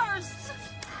keys first!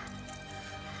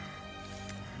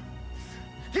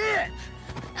 Get!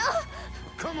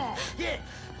 Come on, get!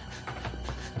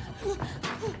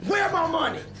 Where my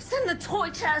money? It's in the toy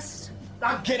chest.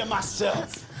 I'll get it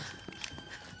myself.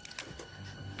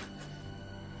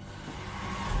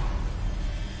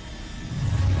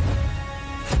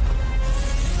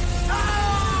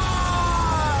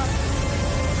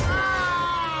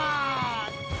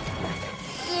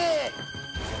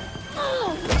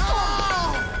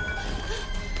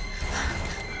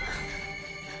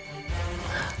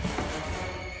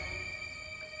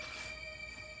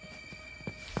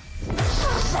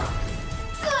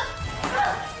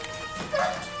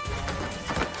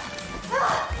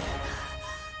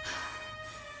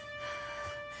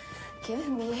 Give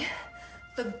me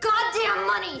the goddamn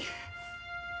money!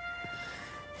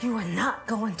 You are not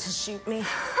going to shoot me.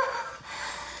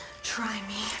 Try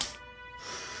me.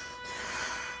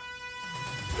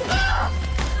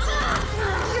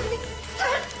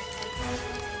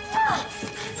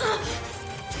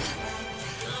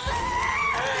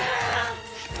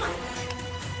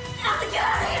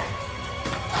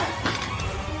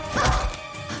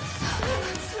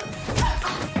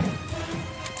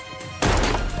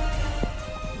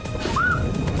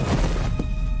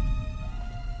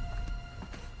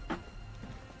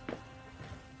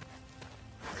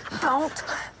 Don't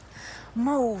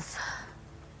move.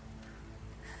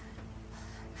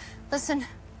 Listen.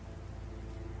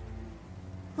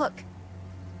 Look.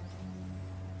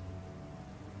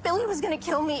 Billy was gonna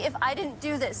kill me if I didn't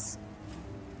do this.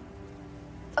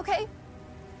 Okay?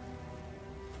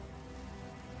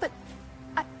 But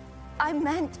I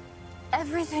meant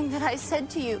everything that I said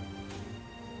to you.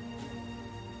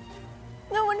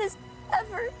 No one has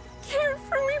ever cared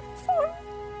for me before.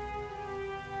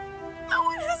 No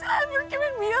one has ever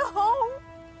given me a home.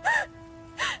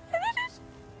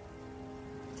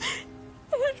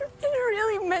 And it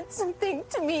really meant something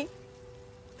to me.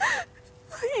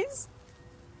 Please.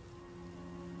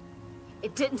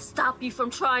 It didn't stop you from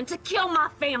trying to kill my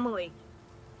family.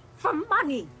 For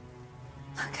money.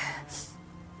 Look.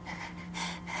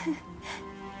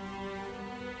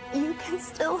 You can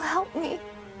still help me.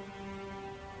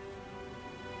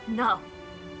 No.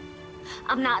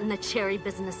 I'm not in the cherry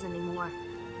business anymore.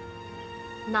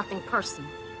 Nothing personal.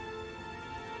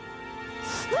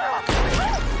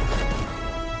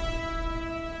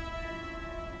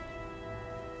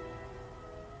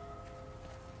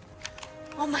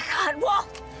 Oh my God,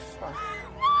 Walt!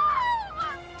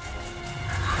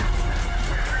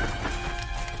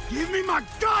 Give me my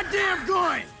goddamn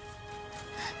gun!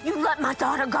 You let my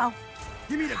daughter go.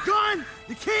 Give me the gun,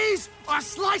 the keys, or I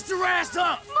slice your ass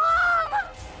up! Mom!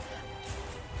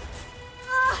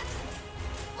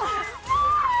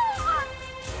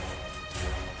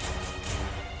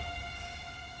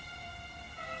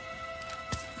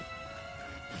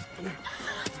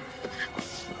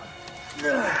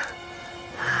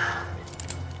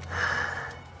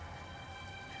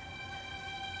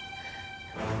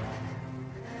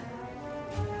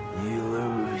 You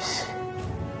lose.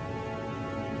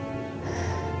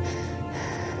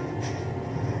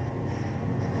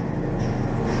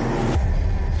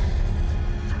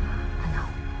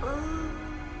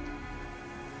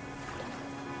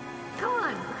 Come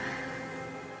on.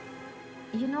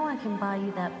 You know I can buy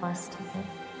you that bus ticket.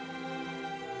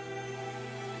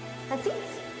 That's easy.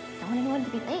 Don't want anyone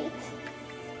to be late.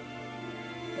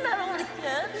 Not only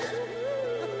that.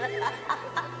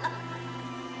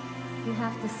 You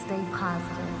have to stay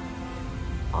positive.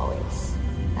 Always.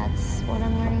 That's what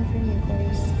I'm learning from you,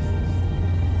 Clarice.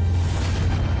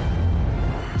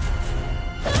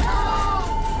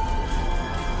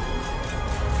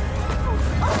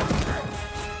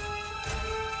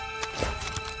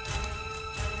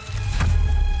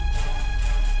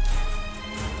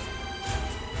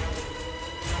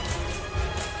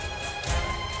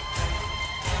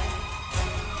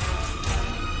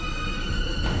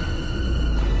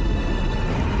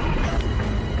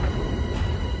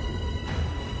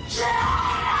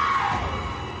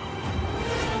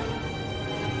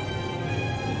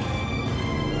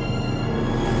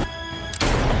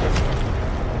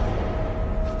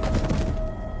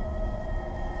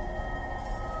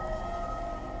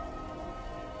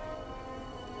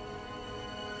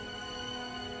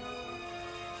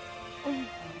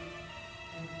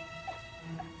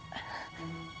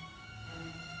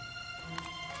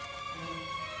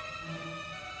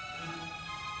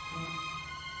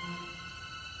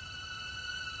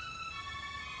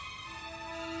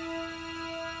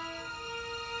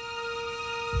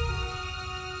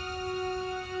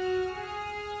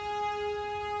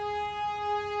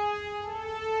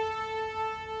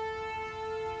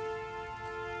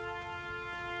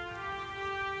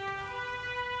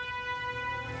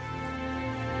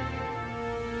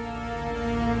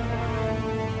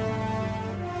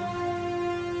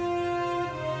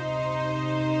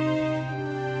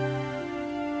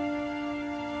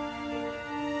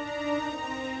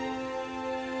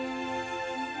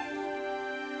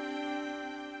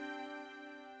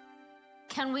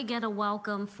 Can we get a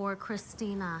welcome for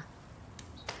Christina?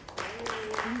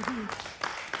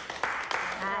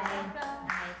 Hi.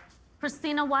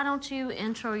 Christina, why don't you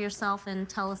intro yourself and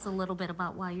tell us a little bit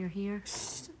about why you're here?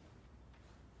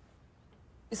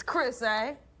 It's Chris,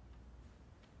 eh?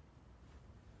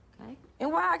 Okay.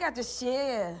 And why I got to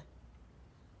share?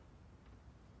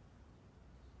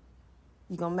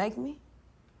 You gonna make me?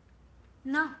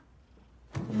 No.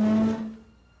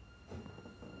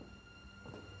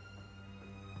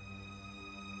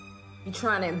 You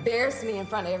trying to embarrass me in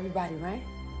front of everybody, right?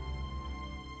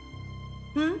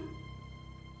 Hmm?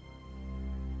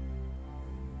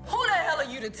 Who the hell are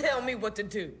you to tell me what to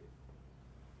do?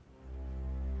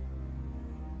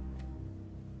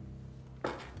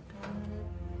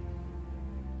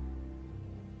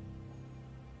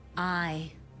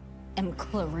 I am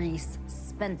Clarice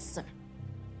Spencer.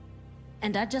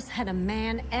 And I just had a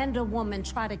man and a woman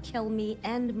try to kill me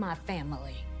and my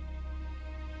family.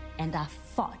 And I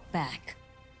fought back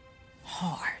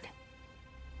hard.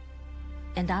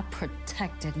 And I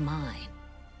protected mine.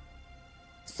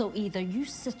 So either you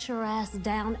sit your ass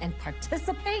down and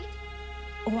participate,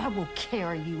 or I will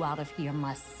carry you out of here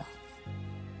myself.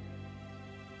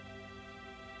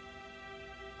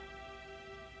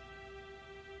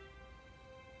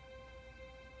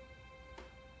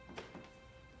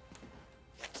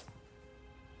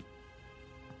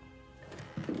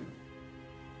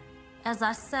 As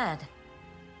I said,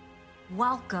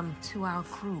 welcome to our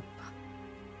group.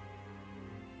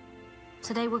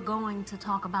 Today we're going to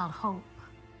talk about hope.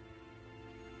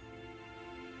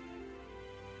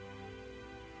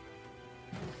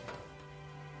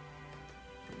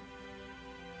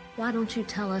 Why don't you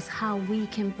tell us how we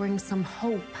can bring some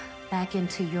hope back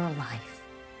into your life?